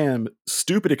am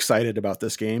stupid excited about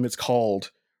this game. It's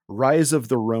called Rise of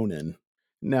the Ronin.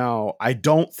 Now, I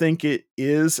don't think it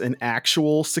is an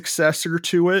actual successor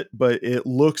to it, but it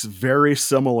looks very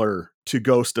similar to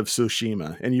Ghost of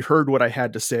Tsushima. And you heard what I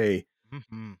had to say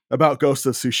Hmm. about Ghost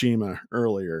of Tsushima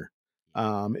earlier.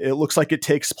 It looks like it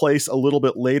takes place a little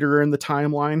bit later in the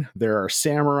timeline. There are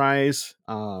samurais.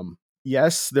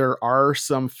 Yes, there are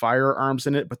some firearms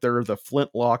in it, but they're the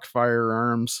flintlock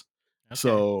firearms. Okay.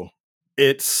 So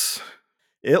it's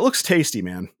it looks tasty,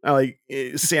 man. I like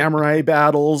samurai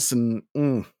battles, and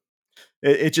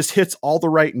it just hits all the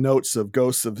right notes of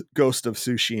Ghost of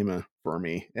Tsushima for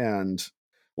me. And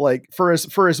like, for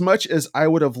as much as I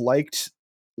would have liked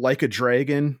Like a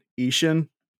Dragon Ishin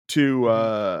to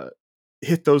Hmm.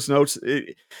 hit those notes,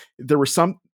 there was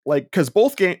some, like, because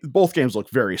both games look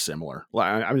very similar.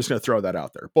 I'm just going to throw that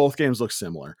out there. Both games look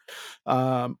similar,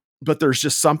 but there's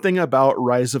just something about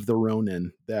Rise of the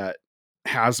Ronin that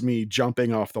has me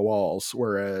jumping off the walls,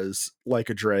 whereas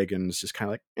Like a Dragon is just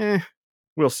kind of like,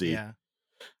 we'll see. Yeah.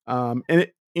 And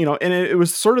it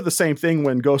was sort of the same thing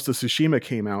when Ghost of Tsushima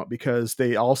came out, because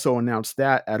they also announced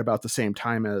that at about the same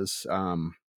time as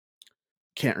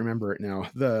can't remember it now,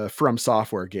 the From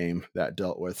Software game that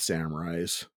dealt with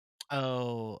samurais.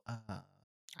 Oh,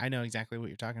 I know exactly what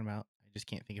you're talking about. I just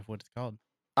can't think of what it's called.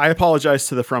 I apologize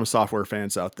to the From Software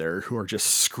fans out there who are just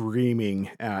screaming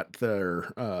at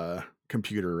their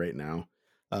computer right now.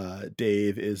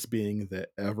 Dave is being the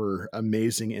ever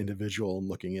amazing individual and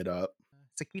looking it up.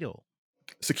 Sekiro.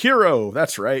 Sekiro,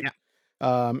 that's right.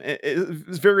 Yeah.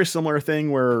 It's a very similar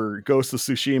thing where Ghost of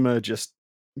Tsushima just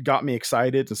got me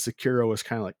excited, and Sekiro was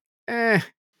kind of like, eh.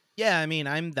 Yeah. I mean,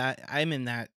 I'm in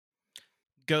that.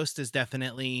 Ghost is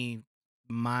definitely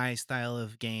my style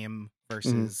of game Mhm.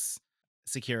 versus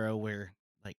Sekiro, where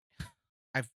like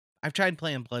I've I've tried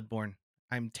playing Bloodborne.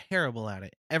 I'm terrible at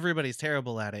it. Everybody's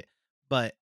terrible at it.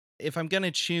 But if I'm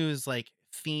gonna choose like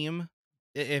theme,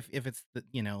 if it's the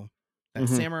that Mhm.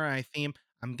 samurai theme,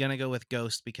 I'm gonna go with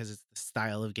Ghost because it's the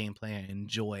style of gameplay I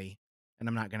enjoy, and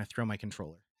I'm not gonna throw my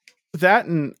controller. That,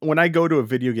 and when I go to a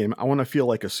video game, I want to feel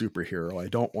like a superhero. I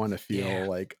don't want to Yeah. feel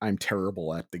like I'm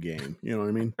terrible at the game. You know what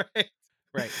I mean? Right.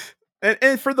 Right.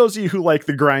 And for those of you who like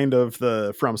the grind of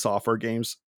the From Software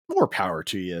games, more power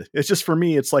to you. It's just, for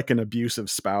me, it's like an abusive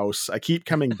spouse. I keep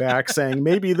coming back saying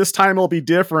maybe this time will be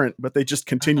different, but they just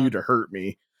continue Uh-huh. to hurt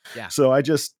me. Yeah. So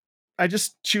I I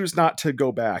just choose not to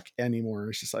go back anymore.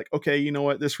 It's just like, okay, you know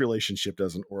what? This relationship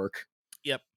doesn't work.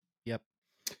 Yep. Yep.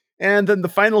 And then the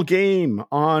final game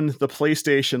on the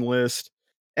PlayStation list.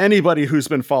 Anybody who's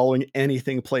been following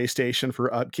anything PlayStation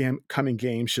for upcoming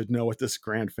games should know what this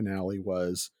grand finale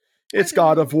was. I It's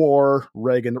God of do. War,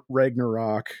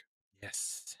 Ragnarok.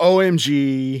 Yes.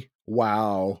 OMG.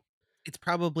 Wow. It's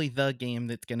probably the game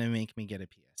that's gonna make me get a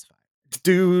PS5.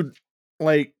 Dude,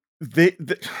 like they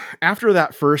after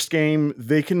that first game,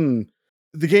 they can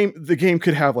the game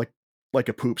could have like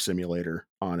a poop simulator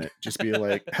on it. Just be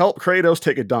like, help Kratos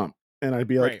take a dump. And I'd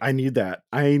be like, Right. I need that.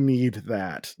 I need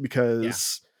that Yeah.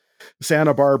 because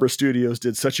Santa Barbara Studios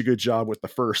did such a good job with the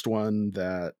first one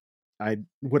that I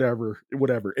whatever.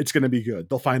 It's gonna be good.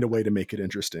 They'll find a way to make it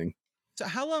interesting. So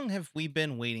how long have we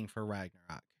been waiting for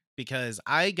Ragnarok? Because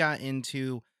I got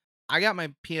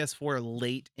my PS4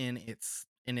 late in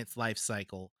its life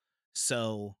cycle.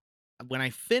 So when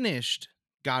I finished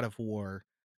God of War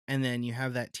and then you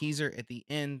have that teaser at the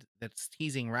end that's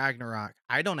teasing Ragnarok,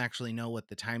 I don't actually know what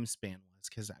the time span was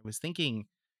cuz I was thinking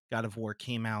God of War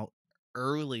came out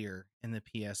earlier in the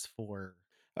PS4.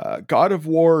 God of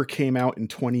War came out in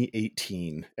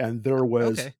 2018, and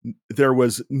Okay. there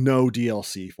was no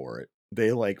DLC for it.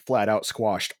 They like flat out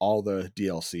squashed all the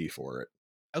DLC for it.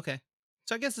 Okay.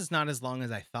 So I guess it's not as long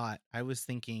as I thought. I was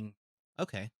thinking,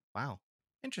 okay, wow,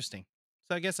 interesting.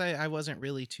 So I guess I wasn't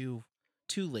really too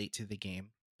late to the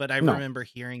game, but I No, remember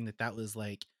hearing that that was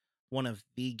like one of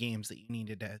the games that you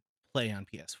needed to play on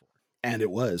PS4. and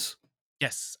it was.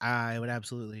 Yes, I would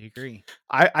absolutely agree.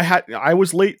 I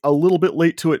was late a little bit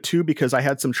late to it too because I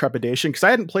had some trepidation because I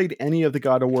hadn't played any of the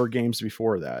God of War games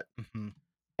before that. Hmm.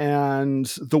 And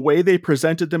the way they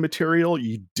presented the material,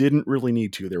 you didn't really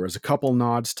need to. There was a couple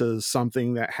nods to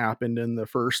something that happened in the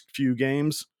first few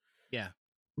games, Yeah.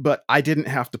 but I didn't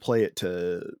have to play it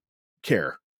to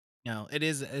care. No, it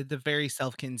is the very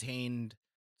self-contained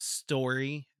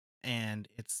story, and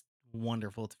it's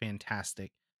wonderful. It's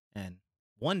fantastic. And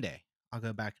one day I'll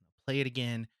go back and I'll play it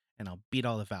again, and I'll beat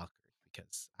all the Valkyries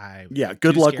because I'm Yeah,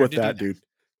 good too luck scared with to do that, dude.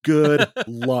 Good that.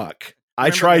 luck.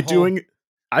 remember the whole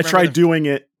I remember tried the doing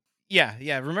it. yeah,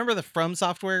 yeah, remember the From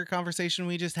Software conversation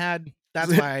we just had?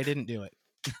 That's why I didn't do it.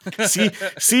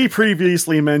 See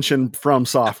previously mentioned From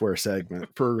Software segment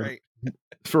Right.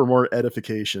 for more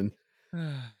edification.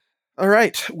 All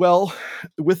right. Well,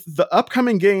 with the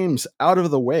upcoming games out of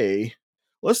the way,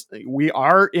 we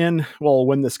are in, well,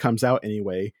 when this comes out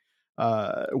anyway,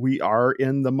 we are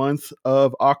in the month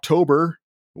of October,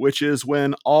 which is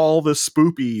when all the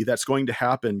spoopy that's going to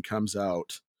happen comes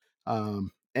out.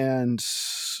 And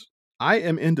I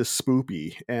am into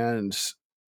spoopy. And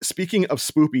speaking of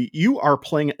spoopy, you are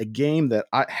playing a game that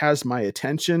has my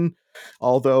attention,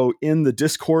 although in the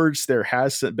discords there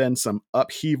has been some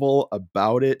upheaval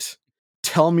about it.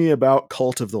 Tell me about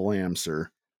Cult of the Lamb,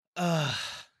 sir. Ugh.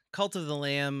 Cult of the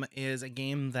Lamb is a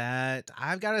game that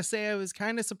I've got to say I was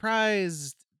kind of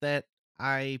surprised that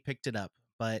I picked it up,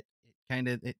 but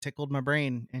it tickled my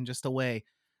brain in just a way.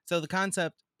 So the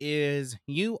concept is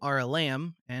you are a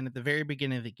lamb, and at the very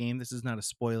beginning of the game, this is not a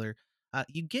spoiler,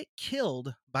 you get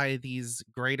killed by these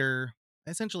greater,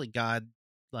 essentially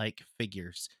god-like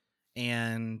figures,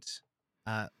 and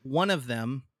one of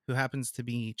them, who happens to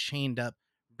be chained up,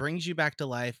 brings you back to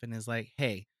life and is like,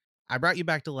 "Hey, I brought you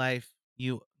back to life.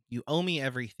 You owe me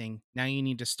everything. Now you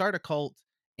need to start a cult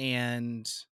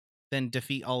and then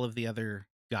defeat all of the other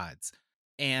gods."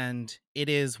 And it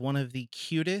is one of the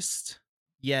cutest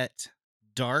yet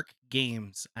dark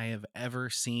games I have ever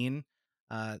seen.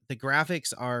 The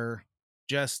graphics are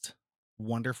just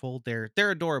wonderful. They're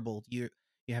adorable. You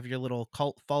have your little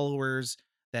cult followers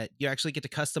that you actually get to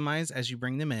customize as you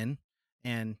bring them in,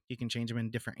 and you can change them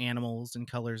in different animals and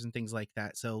colors and things like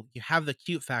that. So you have the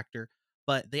cute factor,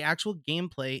 but the actual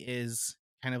gameplay is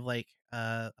kind of like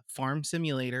a farm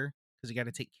simulator because you got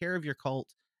to take care of your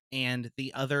cult, and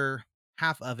the other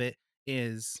half of it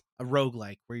is a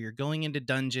roguelike where you're going into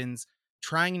dungeons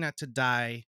trying not to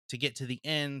die to get to the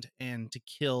end and to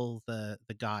kill the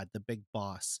god, the big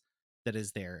boss that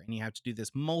is there. And you have to do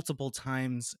this multiple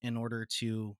times in order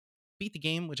to beat the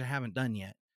game, which I haven't done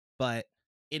yet. But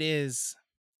it is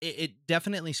it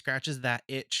definitely scratches that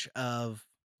itch of,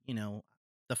 you know,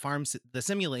 the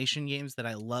simulation games that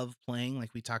I love playing,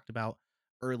 like we talked about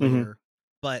Mhm. earlier.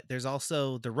 But there's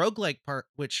also the roguelike part,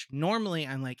 which normally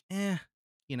I'm like,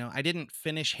 I didn't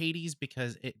finish Hades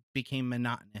because it became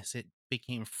monotonous. It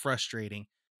became frustrating.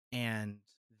 And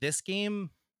this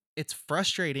game, it's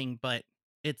frustrating, but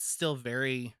it's still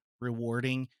very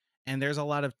rewarding. And there's a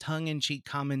lot of tongue in cheek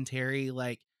commentary.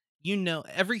 Like,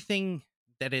 everything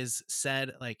that is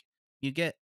said, like, you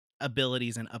get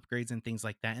abilities and upgrades and things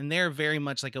like that. And they're very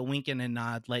much like a wink and a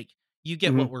nod. Like you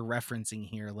get Mhm, what we're referencing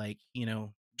here, like,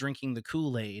 drinking the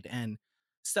Kool-Aid and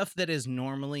stuff that is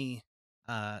normally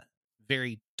uh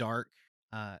very dark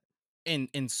uh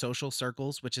in social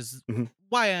circles, which is mhm.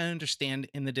 why I understand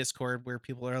in the Discord where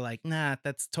people are like, nah,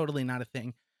 that's totally not a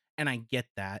thing. And I get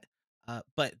that.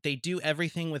 But they do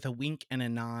everything with a wink and a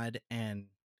nod, and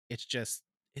it's just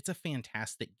it's a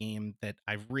fantastic game that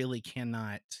I really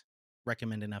cannot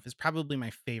recommend enough. It's probably my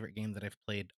favorite game that I've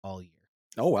played all year.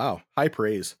 Oh, wow. High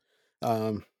praise.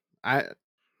 Um, I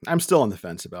I'm still on the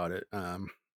fence about it.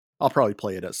 I'll probably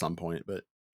play it at some point, but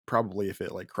probably if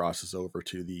it, like, crosses over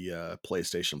to the,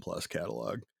 PlayStation Plus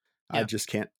catalog. Yeah. I just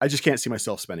can't see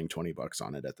myself spending $20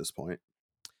 on it at this point.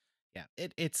 Yeah.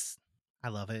 It's I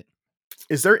love it.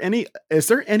 Is there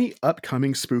any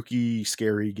upcoming spooky,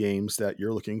 scary games that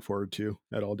you're looking forward to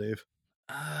at all, Dave?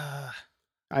 Uh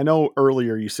I know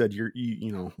earlier you said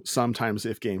you know, sometimes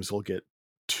if games will get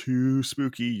too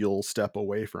spooky, you'll step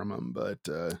away from them, but,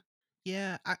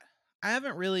 yeah, I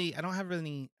don't have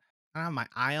any I don't have my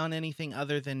eye on anything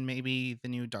other than maybe the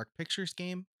new Dark Pictures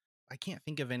game. I can't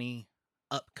think of any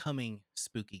upcoming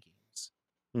spooky games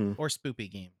hmm. or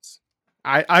spoopy games.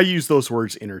 I use those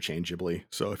words interchangeably,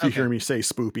 so if you hear Okay. me say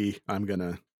spoopy, I'm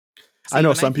gonna I See,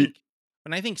 know some people.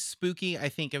 when I think spooky, I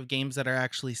think of games that are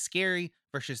actually scary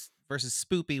versus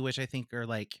spoopy, which I think are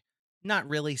like not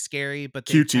really scary, but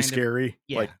they Cutesy kind of scary,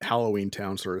 like yeah, Halloween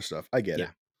Town sort of stuff. I get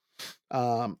yeah.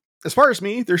 it. As far as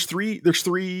me, there's 3,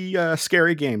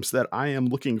 scary games that I am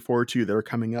looking forward to that are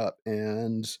coming up,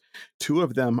 and 2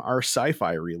 of them are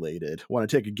sci-fi related. Wanna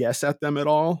take a guess at them at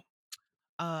all?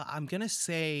 I'm gonna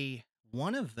say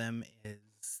one of them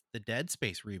is the Dead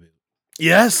Space reboot.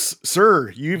 Yes, sir.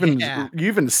 Yeah, You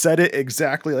even said it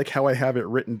exactly like how I have it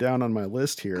written down on my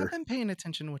list I've here. been paying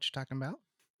attention to what you're talking about.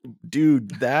 Dude,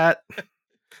 that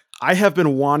I have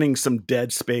been wanting some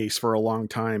Dead Space for a long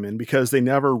time, and because they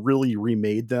never really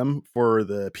remade them for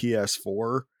the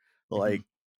PS4, Mhm. like,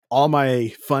 all my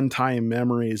fun time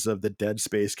memories of the Dead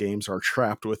Space games are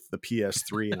trapped with the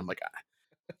PS3, and I'm like,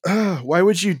 "Ugh, why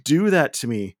would you do that to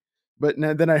me?" But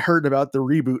then I heard about the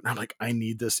reboot, and I'm like, "I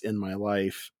need this in my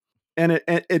life." And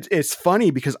it's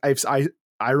funny because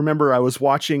I remember I was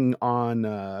watching on,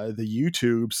 the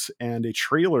YouTubes, and a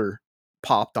trailer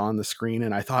popped on the screen,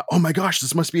 and I thought, "Oh my gosh,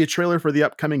 this must be a trailer for the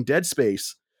upcoming Dead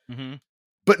Space." Mhm.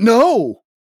 But no!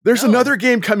 There's No. another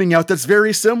game coming out that's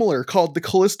very similar called The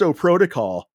Callisto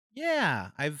Protocol.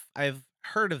 Yeah, I've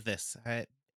heard of this.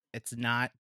 It's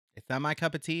not my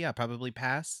cup of tea. I probably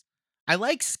pass. I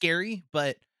like scary,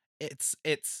 but it's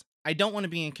I don't want to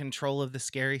be in control of the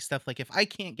scary stuff. Like if I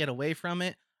can't get away from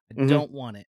it, I Mhm. don't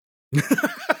want it.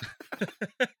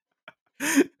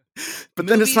 But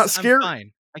then it's Movies, not I'm scary.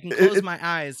 fine. I can close It my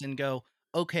eyes and go,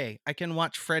 "Okay, I can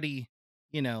watch Freddy,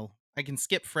 I can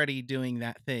skip Freddy doing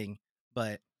that thing."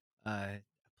 But, uh,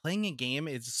 playing a game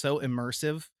is so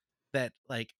immersive that,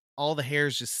 like, all the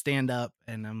hairs just stand up,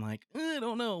 and I'm like, I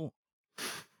don't know."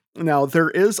 Now, there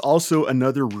is also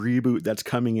another reboot that's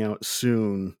coming out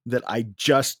soon that I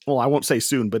won't say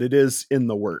soon, but it is in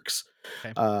the works.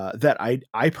 Okay. That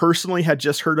I personally had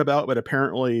just heard about, but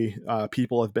apparently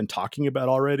people have been talking about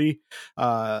already.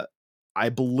 Uh, I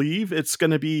believe it's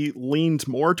going to be leaned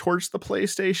more towards the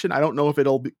PlayStation. I don't know if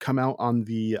come out on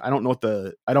the. I don't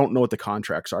know what the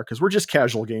contracts are because we're just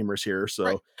casual gamers here, Right.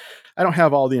 so I don't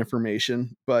have all the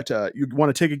information. But you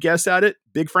want to take a guess at it?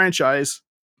 Big franchise.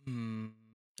 Mm,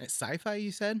 it's sci-fi,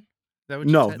 you said? Is that what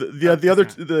you No, said? Oh, the it's other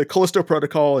not. the Callisto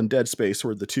Protocol and Dead Space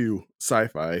were the 2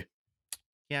 sci-fi.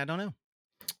 Yeah, I don't know.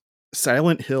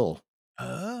 Silent Hill.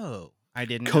 Oh, I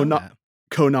didn't know Kona that.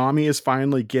 Konami is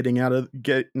finally getting out of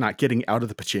get not getting out of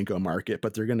the pachinko market,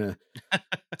 but they're gonna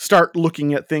start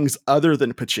looking at things other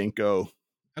than pachinko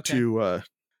Okay. to,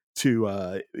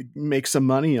 make some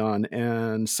money on,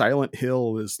 and Silent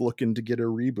Hill is looking to get a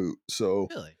reboot, so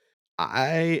Really?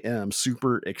 I am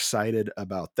super excited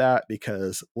about that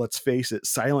because let's face it,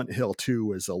 Silent Hill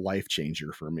 2 is a life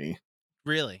changer for me.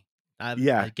 Really? I've,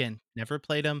 Yeah. again, never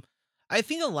played them. I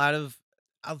think a lot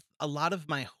of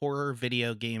my horror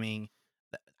video gaming,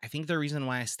 I think the reason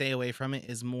why I stay away from it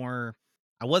is more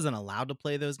I wasn't allowed to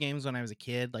play those games when I was a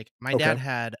kid. Like my dad Okay.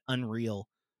 had Unreal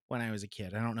when I was a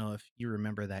kid. I don't know if you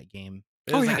remember that game.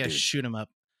 It Oh, was like yeah, a dude. shoot 'em up.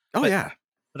 Oh, But yeah.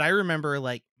 I remember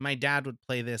like my dad would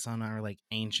play this on our like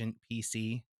ancient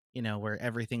PC, where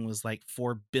everything was like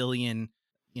 4 billion,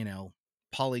 you know,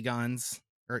 polygons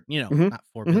or, Mhm. not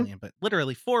 4 Mhm. billion, but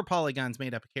literally 4 polygons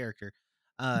made up a character.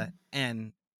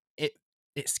 And it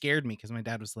it scared me because my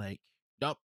dad was like,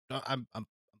 "Nope, no, I'm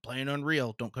playing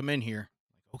Unreal. Don't come in here."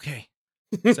 Like, okay.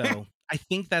 So I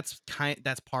think that's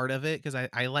part of it because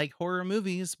I like horror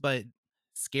movies, but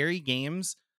scary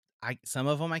games, I some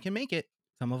of them I can make it,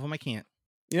 some of them I can't.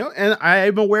 And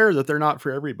I'm aware that they're not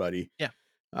for everybody. Yeah.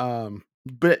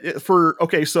 But for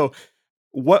okay, so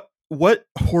what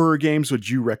horror games would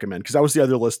you recommend? Because that was the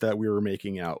other list that we were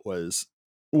making out was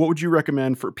what would you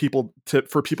recommend for people to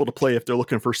play if they're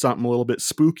looking for something a little bit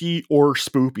spooky or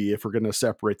spoopy if we're going to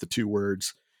separate the two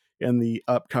words in the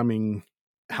upcoming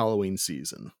Halloween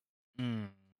season?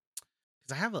 Mm.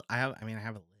 'Cause I have a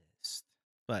list,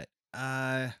 but,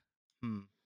 hmm.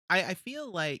 I feel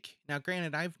like now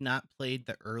granted, I've not played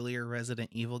the earlier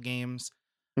Resident Evil games,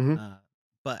 Mhm, uh,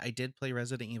 but I did play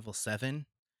Resident Evil 7,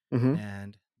 mhm.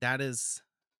 and that is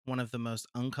one of the most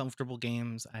uncomfortable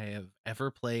games I have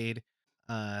ever played.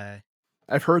 Uh,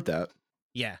 I've heard that.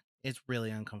 yeah, it's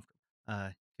really uncomfortable,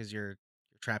 because 'cause you're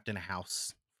trapped in a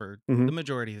house for the Mhm,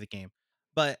 majority of the game.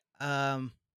 But,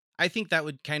 I think that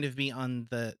would kind of be on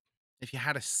the if you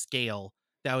had a scale,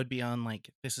 that would be on,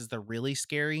 like, this is the really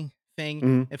scary thing.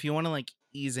 mhm. If you wanna, like,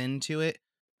 ease into it,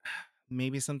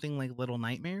 maybe something like Little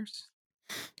Nightmares?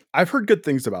 I've heard good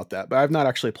things about that, but I've not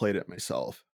actually played it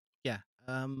myself. Yeah,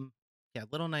 yeah,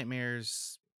 Little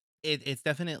Nightmares, it's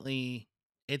definitely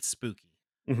it's spooky,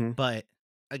 Mhm, but,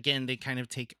 again, they kind of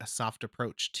take a soft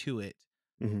approach to it.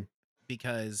 mhm.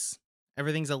 Because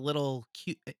everything's a little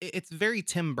cute. It's very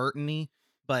Tim Burton-y,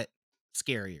 but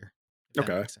scarier, if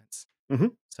that Okay. makes sense.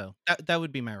 Mhm. So that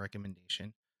would be my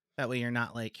recommendation. That way you're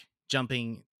not like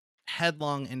jumping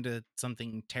headlong into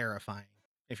something terrifying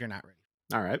if you're not ready.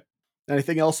 Alright.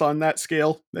 Anything else on that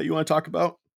scale that you wanna talk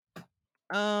about?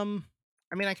 Um,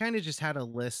 I mean, I kind of just had a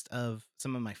list of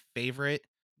some of my favorite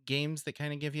games that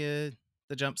kind of give you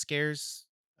the jump scares,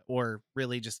 or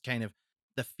really just kind of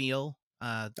the feel.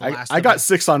 The Last I of got Us.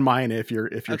 6 on mine if you're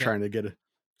Okay. trying to get it.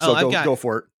 Oh, So go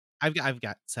for it. I've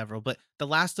got several, but The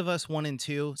Last of Us 1 and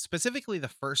 2, specifically the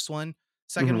first one.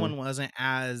 Second Mhm. one wasn't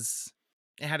as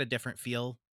it had a different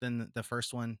feel than the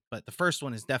first one, but the first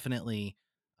one is definitely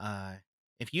uh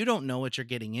if you don't know what you're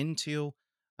getting into,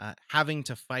 having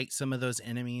to fight some of those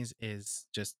enemies is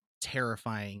just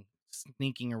terrifying,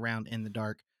 sneaking around in the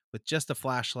dark with just a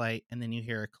flashlight and then you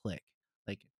hear a click.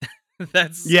 Like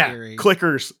that's Yeah, scary.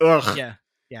 clickers. Ugh. Yeah,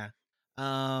 yeah.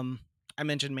 Um, I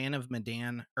mentioned Man of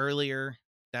Medan earlier.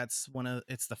 That's one of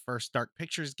it's the first Dark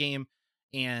Pictures game,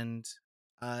 and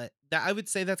that I would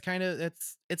say that's kind of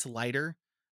it's lighter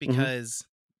Mhm. because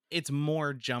it's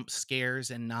more jump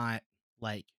scares and not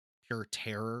like pure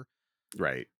terror.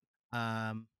 Right.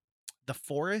 Um, The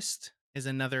Forest is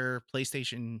another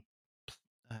PlayStation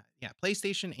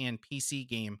and PC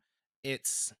game.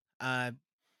 It's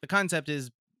the concept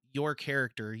is your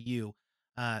character,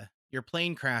 uh your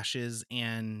plane crashes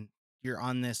and you're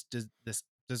on this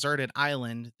deserted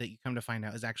island that you come to find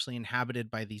out is actually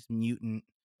inhabited by these mutant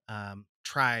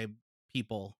tribe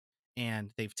people,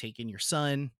 and they've taken your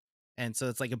son, and so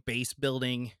it's like a base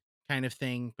building kind of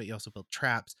thing, but you also build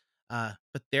traps.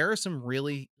 But there are some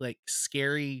really like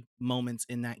scary moments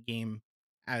in that game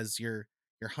as you're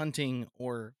hunting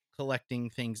or collecting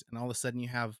things, and all of a sudden you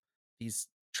have these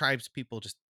tribes people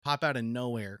just pop out of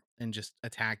nowhere and just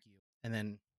attack you. And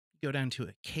then you go down to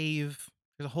a cave.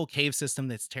 There's a whole cave system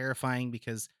that's terrifying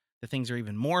because the things are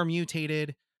even more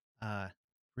mutated. Uh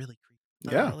really creepy.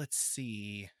 Yeah. Let's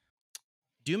see.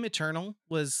 Doom Eternal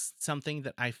was something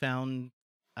that I found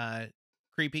uh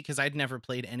creepy because I'd never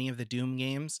played any of the Doom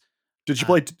games. Did you Uh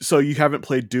play so you haven't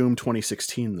played Doom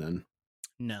 2016 then?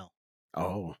 no.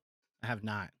 Oh, I have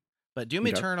not. But Doom okay.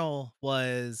 Eternal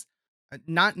was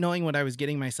not knowing what I was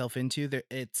getting myself into. There,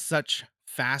 it's such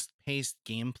fast-paced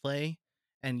gameplay,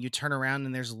 and you turn around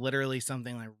and there's literally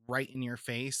something like right in your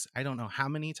face. I don't know how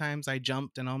many times I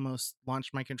jumped and almost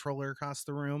launched my controller across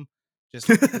the room.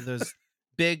 Just those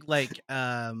big, like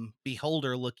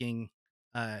beholder-looking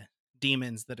uh,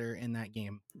 demons that are in that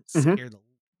game Mhm. scare the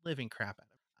living crap out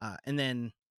of me. And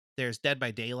then there's Dead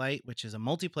by Daylight, which is a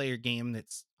multiplayer game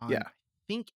that's on Yeah.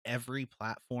 think every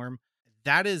platform.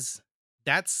 That is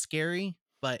that's scary,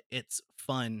 but it's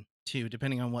fun too,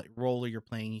 depending on what role you're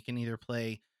playing. You can either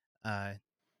play uh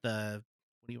the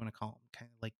what do you want to call them?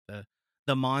 Kind of like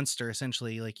the monster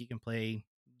essentially. Like you can play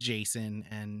Jason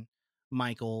and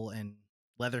Michael and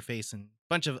Leatherface and a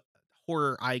bunch of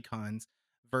horror icons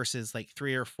versus like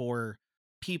three or four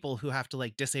people who have to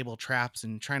like disable traps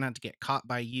and try not to get caught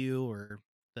by you or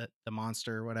the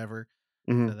monster or whatever.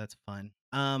 So Mhm. that's fun.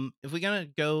 If we're gonna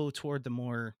go toward the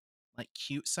more like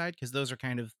cute side, because those are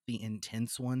kind of the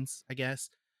intense ones, I guess.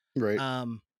 Right.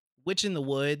 Um, Witch in the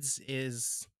Woods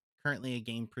is currently a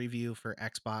game preview for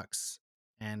Xbox,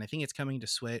 and I think it's coming to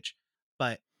Switch.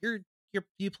 But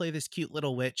you play this cute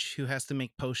little witch who has to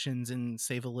make potions and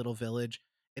save a little village.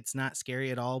 It's not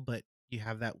scary at all, but you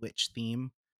have that witch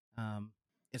theme. Um,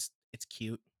 it's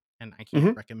cute, and I can't Hmm.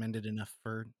 recommend it enough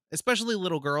for especially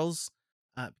little girls,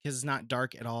 because it's not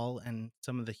dark at all, and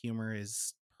some of the humor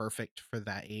is perfect for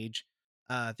that age.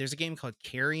 There's a game called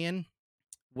Carrion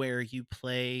where you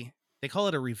play. They call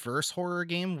it a reverse horror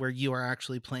game where you are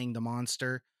actually playing the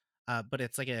monster, but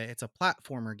it's a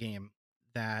platformer game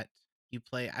that you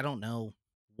play. I don't know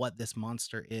what this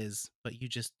monster is, but you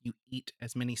eat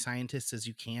as many scientists as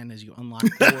you can as you unlock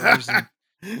doors. And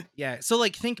yeah, so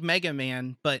like think Mega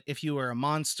Man, but if you were a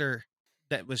monster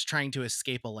that was trying to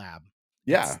escape a lab.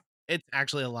 It's Yeah. it's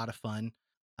actually a lot of fun.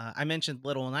 I mentioned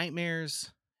Little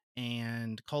Nightmares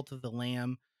and Cult of the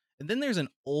Lamb, and then there's an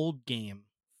old game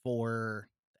for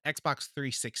Xbox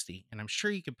 360, and I'm sure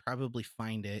you could probably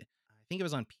find it. I think it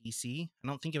was on PC. I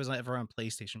don't think it was ever on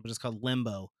PlayStation, but it's called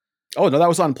Limbo. Oh no, that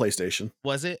was on PlayStation.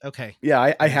 Was it? Okay. Yeah, I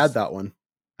had Because that one.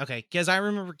 Okay, because I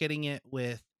remember getting it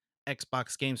with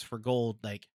Xbox Games for Gold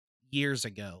like years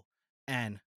ago,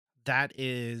 and that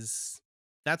is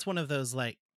that's one of those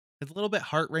like it's a little bit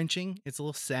heart wrenching. It's a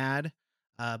little sad,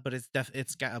 but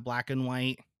it's got a black and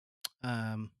white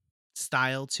um,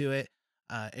 style to it.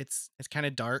 It's kind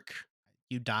of dark.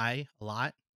 You die a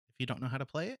lot if you don't know how to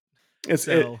play it. It's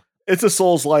it So it's a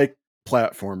Souls like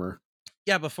platformer.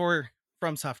 yeah, before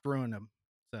FromSoft ruined them.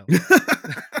 So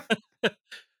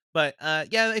but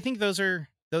yeah, I think those are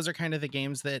kind of the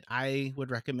games that I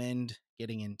would recommend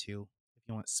getting into if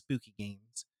you want spooky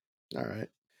games. All right.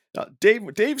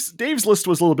 Dave's list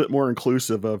was a little bit more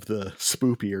inclusive of the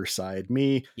spoopier side.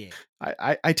 Me, Yeah.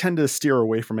 I tend to steer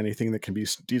away from anything that can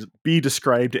be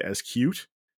described as cute.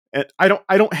 And I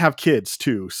don't have kids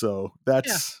too, so Yeah.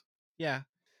 that's Yeah.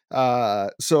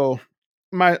 so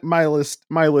my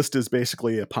list is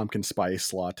basically a pumpkin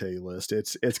spice latte list.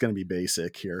 It's going to be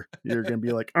basic here. You're going to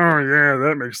be like, "Oh yeah,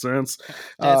 that makes sense."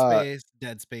 Uh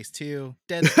Dead Space 2,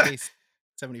 Dead Space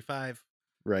 75.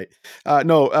 right.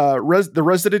 No, the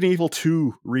Resident Evil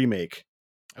 2 remake.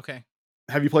 Okay.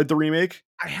 Have you played the remake?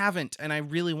 I haven't, and I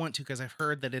really want to because I've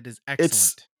heard that it is It's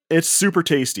excellent. it's super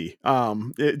tasty.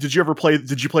 Did you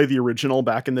play the original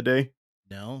back in the day?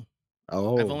 No, I've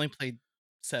Oh. only played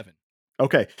 7.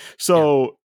 Okay. Yeah.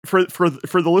 So for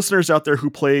the listeners out there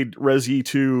who played Resi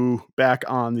 2 back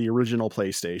on the original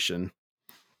PlayStation,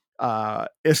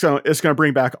 it's gonna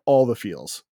bring back all the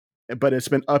feels, but it's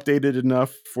been updated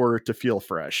enough for it to feel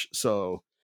fresh. So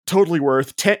totally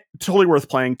worth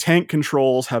playing. Tank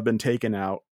controls have been taken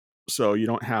out, so you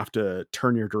don't have to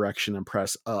turn your direction and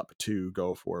press up to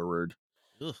go forward.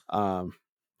 Ugh, Um,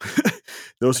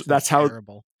 those that sounds that's how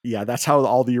terrible. yeah, that's how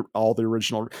all the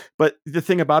original. But the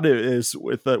thing about it is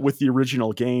with the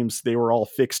original games, they were all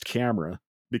fixed camera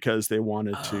because they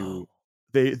wanted to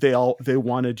Oh, they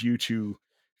wanted you to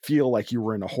feel like you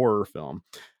were in a horror film.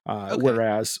 okay.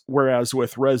 Whereas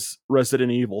with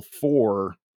Resident Evil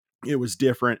 4, it was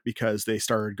different because they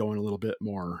started going a little bit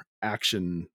more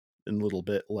action and a little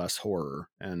bit less horror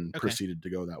and Okay. proceeded to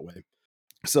go that way.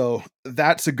 So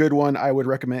that's a good one. I would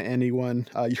recommend anyone.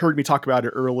 You heard me talk about it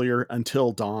earlier.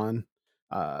 Until Dawn,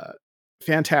 uh,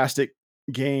 fantastic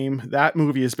game. That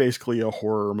movie is basically a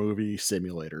horror movie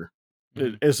simulator.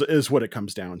 Mhm. Is what it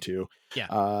comes down to.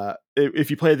 Yeah. If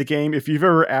you play the game, if you've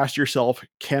ever asked yourself,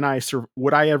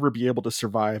 would I ever be able to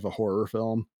survive a horror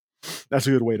film? That's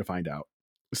a good way to find out.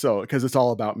 So because it's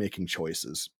all about making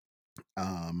choices.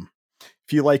 Um,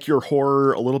 if you like your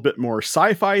horror a little bit more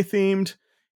sci-fi themed,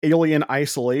 Alien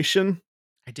Isolation,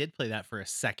 I did play that for a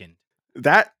second.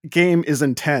 that game is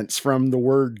intense from the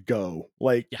word go.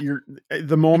 Like Yeah.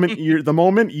 the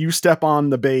moment you step on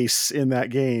the base in that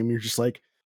game, you're just like,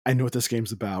 I know what this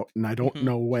game's about, and I don't Mhm.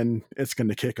 know when it's going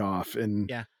to kick off. And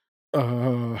Yeah.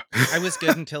 uh, I was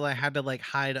good until I had to like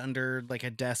hide under like a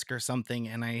desk or something,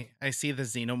 and I see the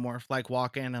xenomorph like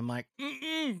walk in. I'm like,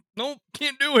 nope,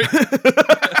 can't do it.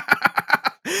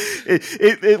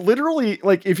 it literally,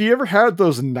 like, if you ever had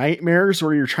those nightmares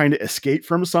where you're trying to escape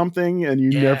from something and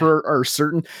you Yeah. never are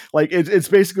certain, like it's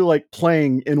basically like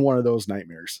playing in one of those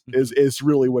nightmares is Mhm. is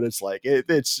really what it's like.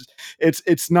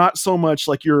 It's not so much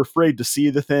like you're afraid to see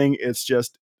the thing, it's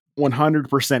just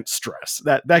 100% stress.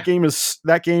 that that Yeah. game is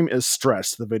that game is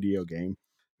stress, the video game.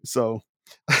 So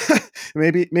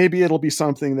maybe it'll be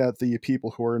something that the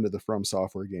people who are into the From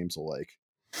Software games will like.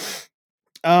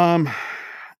 Um,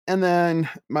 and then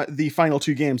the final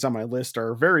two games on my list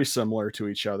are very similar to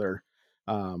each other.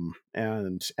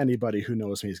 And anybody who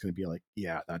knows me is going to be like,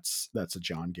 yeah, that's a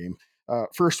John game.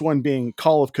 First one being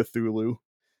Call of Cthulhu.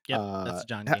 Yep. Uh, That's a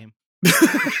John ha- game.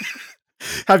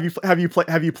 have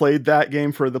you played that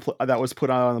game for that was put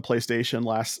out on the PlayStation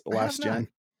I have last not.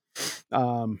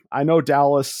 gen? I know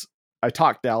Dallas. I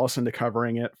talked Dallas into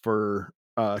covering it for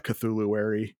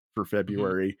Cthulhuary for Hmm.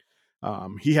 February.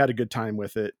 He had a good time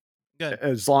with it, Good.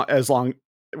 as long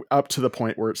up to the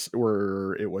point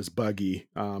where it was buggy.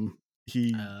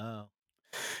 He Oh.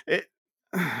 it,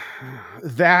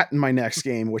 that and my next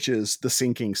game, which is The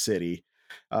Sinking City.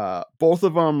 Both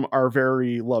of them are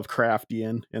very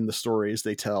Lovecraftian in the stories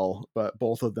they tell, but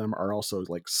both of them are also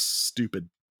like stupid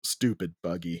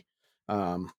buggy.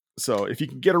 So if you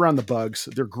can get around the bugs,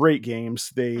 they're great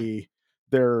games.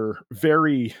 They're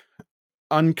very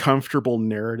uncomfortable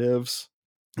narratives,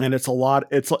 and it's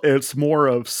more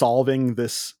of solving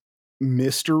this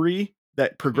mystery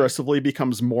that Hmm. progressively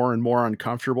becomes more and more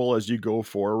uncomfortable as you go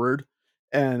forward,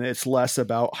 and it's less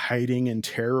about hiding in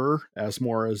terror as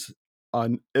more as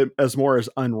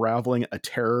unraveling a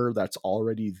terror that's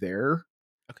already there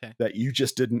Okay. that you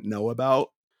just didn't know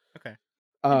about. Okay.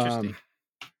 um Interesting.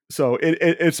 so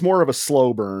it's more of a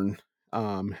slow burn,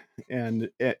 um and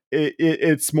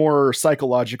it's more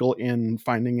psychological in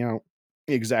finding out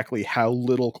exactly how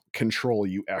little control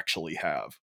you actually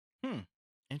have. Hmm.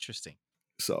 Interesting.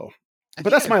 So, I but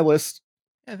think that's I've my list.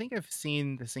 I think I've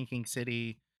seen the Sinking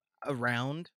City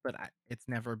around, but it's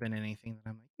never been anything that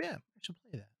I'm like, yeah, I should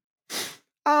play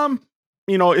that. um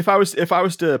if I was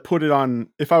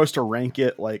to rank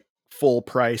it like full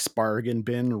price, bargain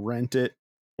bin, rent it,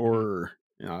 Hmm. or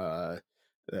uh,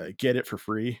 get it for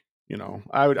free,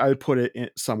 I would put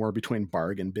it somewhere between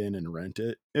bargain bin and rent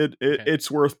it. Okay. It's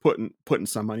worth putting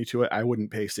some money to it. I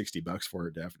wouldn't pay $60 for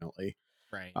it, definitely.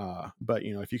 Right. But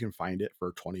if you can find it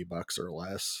for $20 or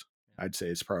less, Yeah. I'd say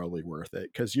it's probably worth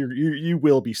it, because you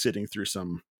will be sitting through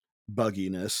some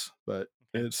bugginess, but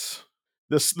Okay. it's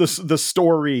Hmm. the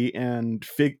story and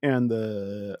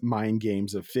the mind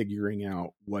games of figuring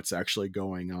out what's actually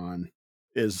going on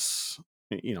is,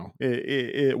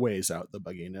 it weighs out the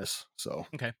bugginess. So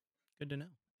Okay. Good to know.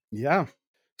 yeah.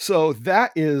 So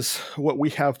that is what we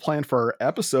have planned for our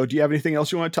episode. Do you have anything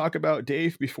else you want to talk about,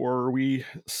 Dave, before we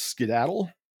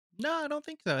skedaddle? No, I don't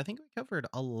think so. I think we covered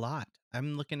a lot.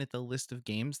 I'm looking at the list of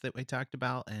games that we talked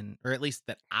about, and or at least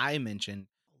that I mentioned.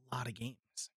 A lot of games.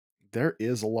 There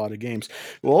is a lot of games.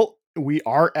 Well, we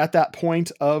are at that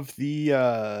point of the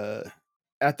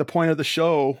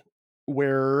show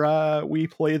where we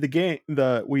play the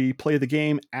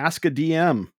game Ask a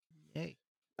DM. Yay.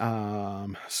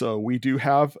 So we do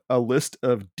have a list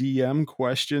of DM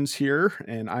questions here,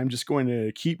 and I'm just going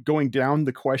to keep going down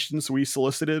the questions we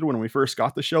solicited when we first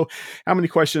got the show. How many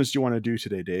questions do you want to do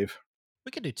today, Dave?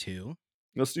 We could do two.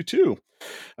 Let's do two.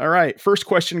 All right. First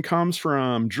question comes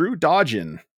from Drew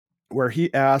Dodgen, where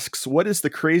he asks, "What is the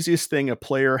craziest thing a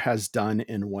player has done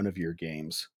in one of your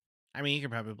games?" I mean, you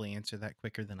could probably answer that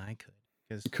quicker than I could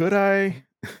because Could I?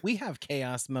 we have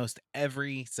chaos most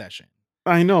every session.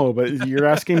 I know, but you're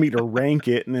asking me to rank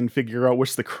it and then figure out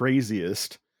what's the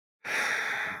craziest.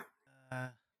 Uh,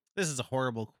 this is a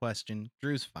horrible question.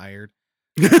 Drew's fired.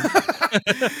 I'm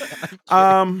kidding.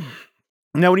 um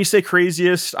Now when you say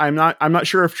craziest, I'm not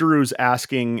sure if Drew's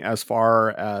asking as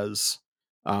far as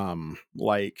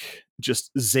like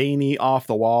just zany off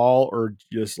the wall, or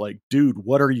just like, dude,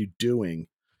 what are you doing?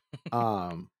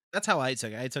 Um That's how I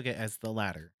took it. I took it as the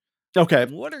latter. okay.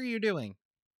 What are you doing?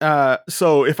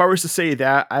 So if I was to say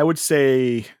that, I would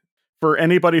say, for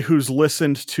anybody who's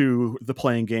listened to the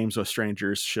Playing Games with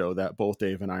Strangers show that both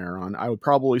Dave and I are on, I would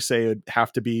probably say it'd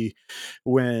have to be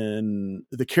when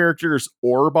the characters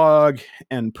Orbog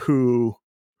and Pooh,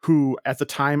 who at the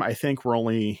time I think were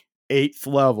only 8th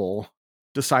level,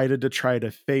 decided to try to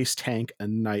face tank a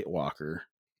Nightwalker.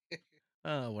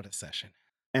 Oh, what a session.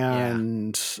 Yeah.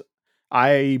 And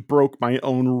I broke my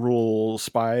own rules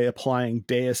by applying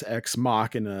Deus Ex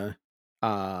Machina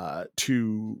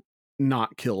to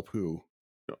not kill Pooh.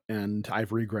 And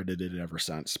I've regretted it ever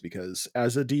since, because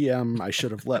as a DM, I should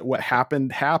have let what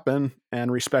happened happen and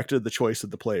respected the choice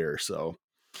of the player. So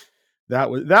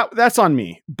that's on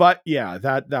me. But yeah,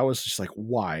 that was just like,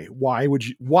 why? Why would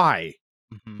you why?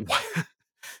 Hmm. Why?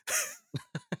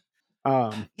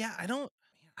 um Yeah, I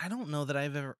don't know that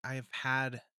I've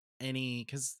had any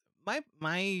cuz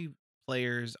my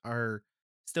players are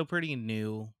still pretty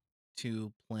new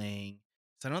to playing.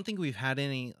 So I don't think we've had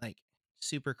any like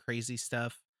super crazy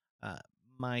stuff. Uh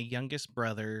my youngest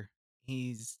brother,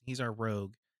 he's our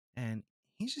rogue and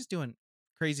he's just doing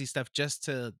crazy stuff just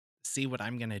to see what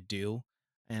I'm going to do.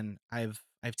 And I've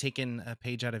taken a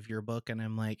page out of your book and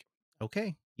I'm like,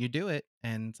 "Okay, you do it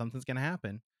and something's going to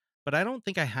happen." But I don't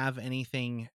think I have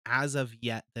anything as of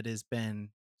yet that has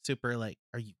been super like,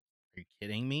 "Are you are you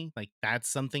kidding me? Like that's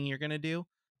something you're gonna do?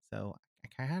 So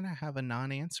I kind of have a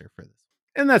non-answer for this.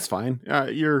 And that's fine.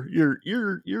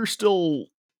 You're still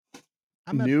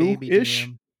I'm a baby new-ish.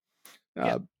 DM. Uh,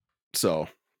 Yep. so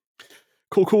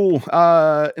cool.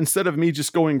 Instead of me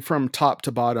just going from top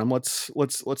to bottom, let's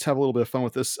have a little bit of fun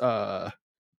with this.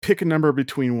 Pick a number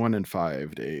between 1 and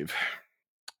 5, Dave.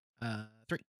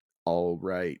 3. All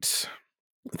right.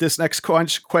 This next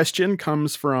question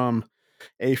comes from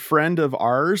a friend of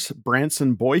ours,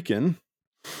 Branson Boykin.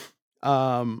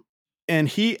 And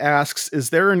he asks, is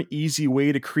there an easy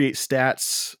way to create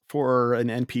stats for an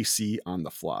NPC on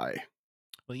the fly?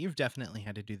 Well, you've definitely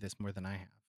had to do this more than I have.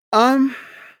 Um,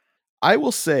 I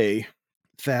will say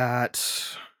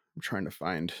that I'm trying to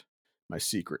find my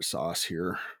secret sauce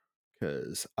here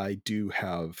because I do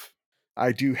have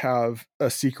a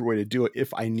secret way to do it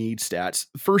if I need stats.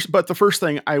 But the first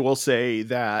thing I will say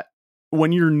that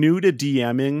when you're new to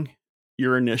DMing,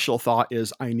 your initial thought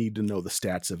is I need to know the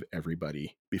stats of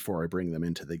everybody before I bring them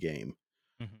into the game.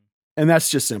 Mm-hmm. And that's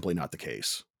just simply not the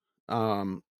case.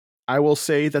 Um, I will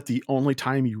say that the only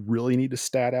time you really need to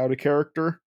stat out a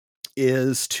character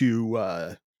is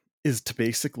to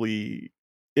basically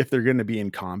if they're going to be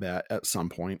in combat at some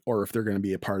point or if they're going to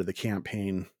be a part of the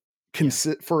campaign Yeah.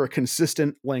 for a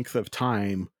consistent length of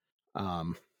time,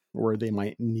 where they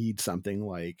might need something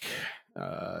like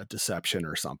deception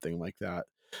or something like that.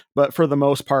 But for the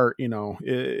most part,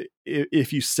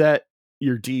 if you set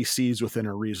your DCs within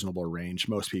a reasonable range,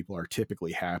 most people are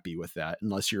typically happy with that,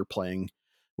 unless you're playing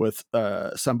with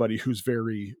somebody who's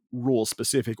very rule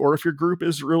specific, or if your group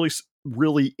is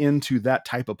really into that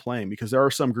type of playing, because there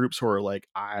are some groups who are like,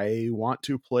 I want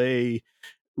to play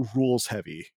rules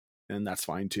heavy, and that's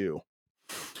fine too.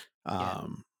 Yeah.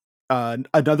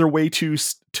 Another way to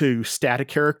stat a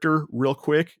character real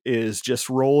quick is just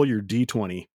roll your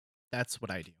d20. That's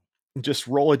what I do. Just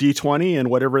roll a d20, and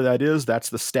whatever that is, that's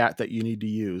the stat that you need to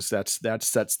use. That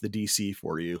sets the DC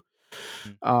for you.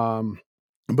 Mm-hmm.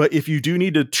 But if you do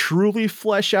need to truly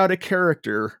flesh out a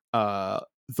character, there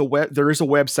is a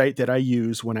website that I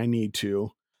use when I need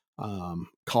to, and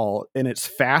it's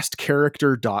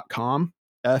fastcharacter.com,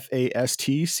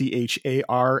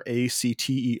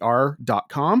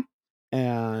 fastcharacter.com.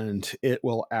 And it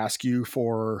will ask you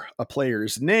for a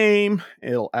player's name.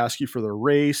 It'll ask you for the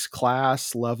race,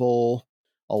 class, level,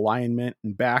 alignment,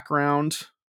 and background.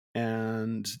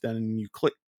 And then you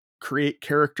click create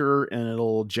character and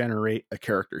it'll generate a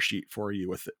character sheet for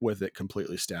you with it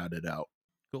completely statted out.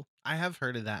 Cool. I have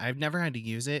heard of that. I've never had to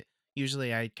use it.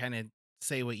 Usually I kind of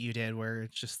say what you did where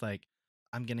it's just like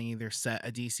I'm going to either set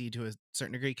a DC to a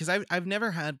certain degree because I've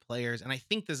never had players, and I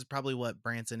think this is probably what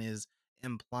Branson is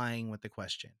implying with the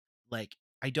question. Like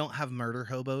I don't have murder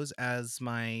hobos as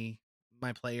my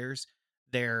players.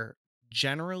 They're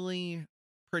generally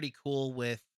pretty cool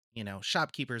with,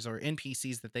 shopkeepers or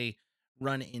NPCs that they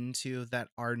run into that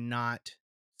are not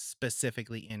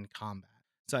specifically in combat.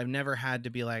 So I've never had to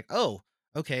be like, "Oh,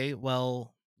 okay,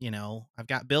 well, I've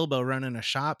got Bilbo running a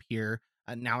shop here.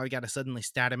 Now I got to suddenly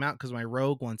stat him out because my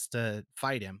rogue wants to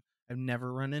fight him." I've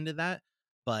never run into that,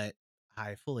 but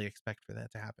I fully expect for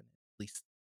that to happen at least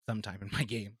sometime in my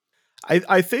game.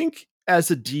 I think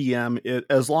as a DM,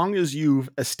 as long as you've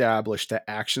established that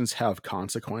actions have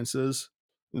consequences,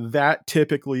 that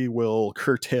typically will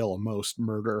curtail most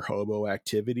murder hobo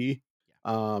activity.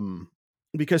 Um,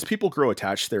 because people grow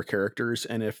attached to their characters,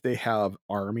 and if they have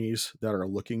armies that are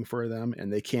looking for them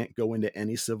and they can't go into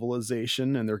any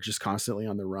civilization and they're just constantly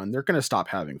on the run, they're going to stop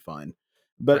having fun.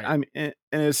 But Right. I'm and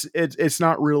it's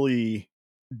not really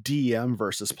DM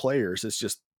versus players. It's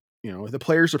just, the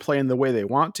players are playing the way they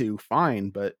want to, fine,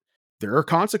 but there are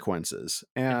consequences.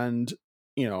 Yeah. And,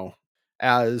 you know,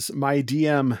 as my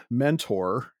DM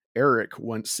mentor, Eric,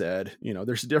 once said,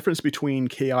 there's a difference between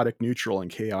chaotic neutral and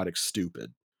chaotic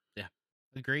stupid. Yeah.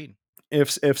 Agreed.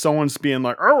 If someone's being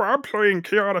like, "Oh, I'm playing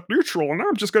chaotic neutral and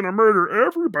I'm just going to murder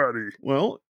everybody,"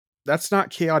 well, that's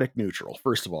not chaotic neutral.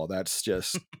 First of all, that's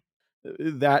just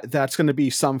that's going to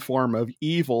be some form of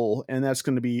evil, and that's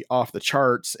going to be off the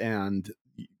charts. And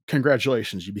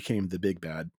congratulations, you became the big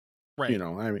bad. Right.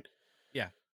 I mean, Yeah.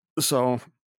 so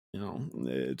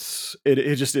it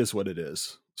just is what it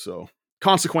is. So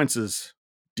consequences.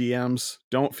 DMs,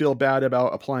 don't feel bad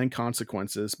about applying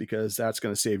consequences because that's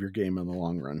going to save your game in the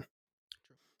long run.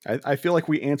 I feel like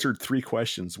we answered 3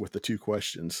 questions with the 2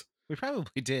 questions. We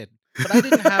probably did. But I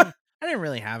didn't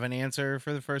really have an answer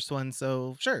for the first one,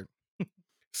 so sure.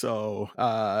 So,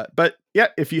 but yeah,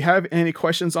 if you have any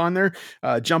questions on there,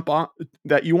 jump on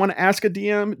that you want to ask a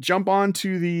DM, jump on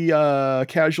to the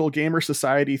Casual Gamer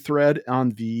Society thread on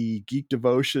the Geek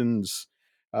Devotions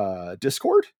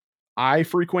Discord. I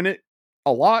frequent it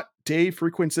a lot. Dave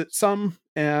frequents it some,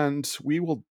 and we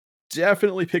will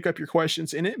definitely pick up your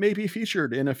questions, and it may be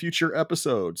featured in a future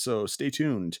episode. So stay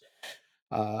tuned.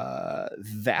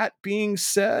 That being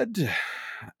said,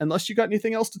 unless you got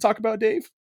anything else to talk about, Dave?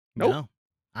 Nope. No,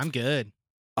 I'm good.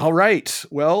 All right.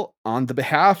 Well, on the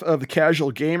behalf of the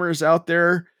casual gamers out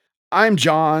there, I'm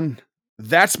John.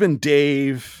 That's been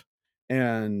Dave.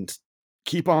 And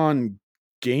keep on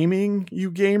gaming,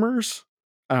 you gamers.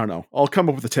 I don't know. I'll come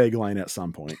up with a tagline at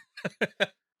some point.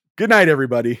 Good night,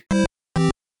 everybody.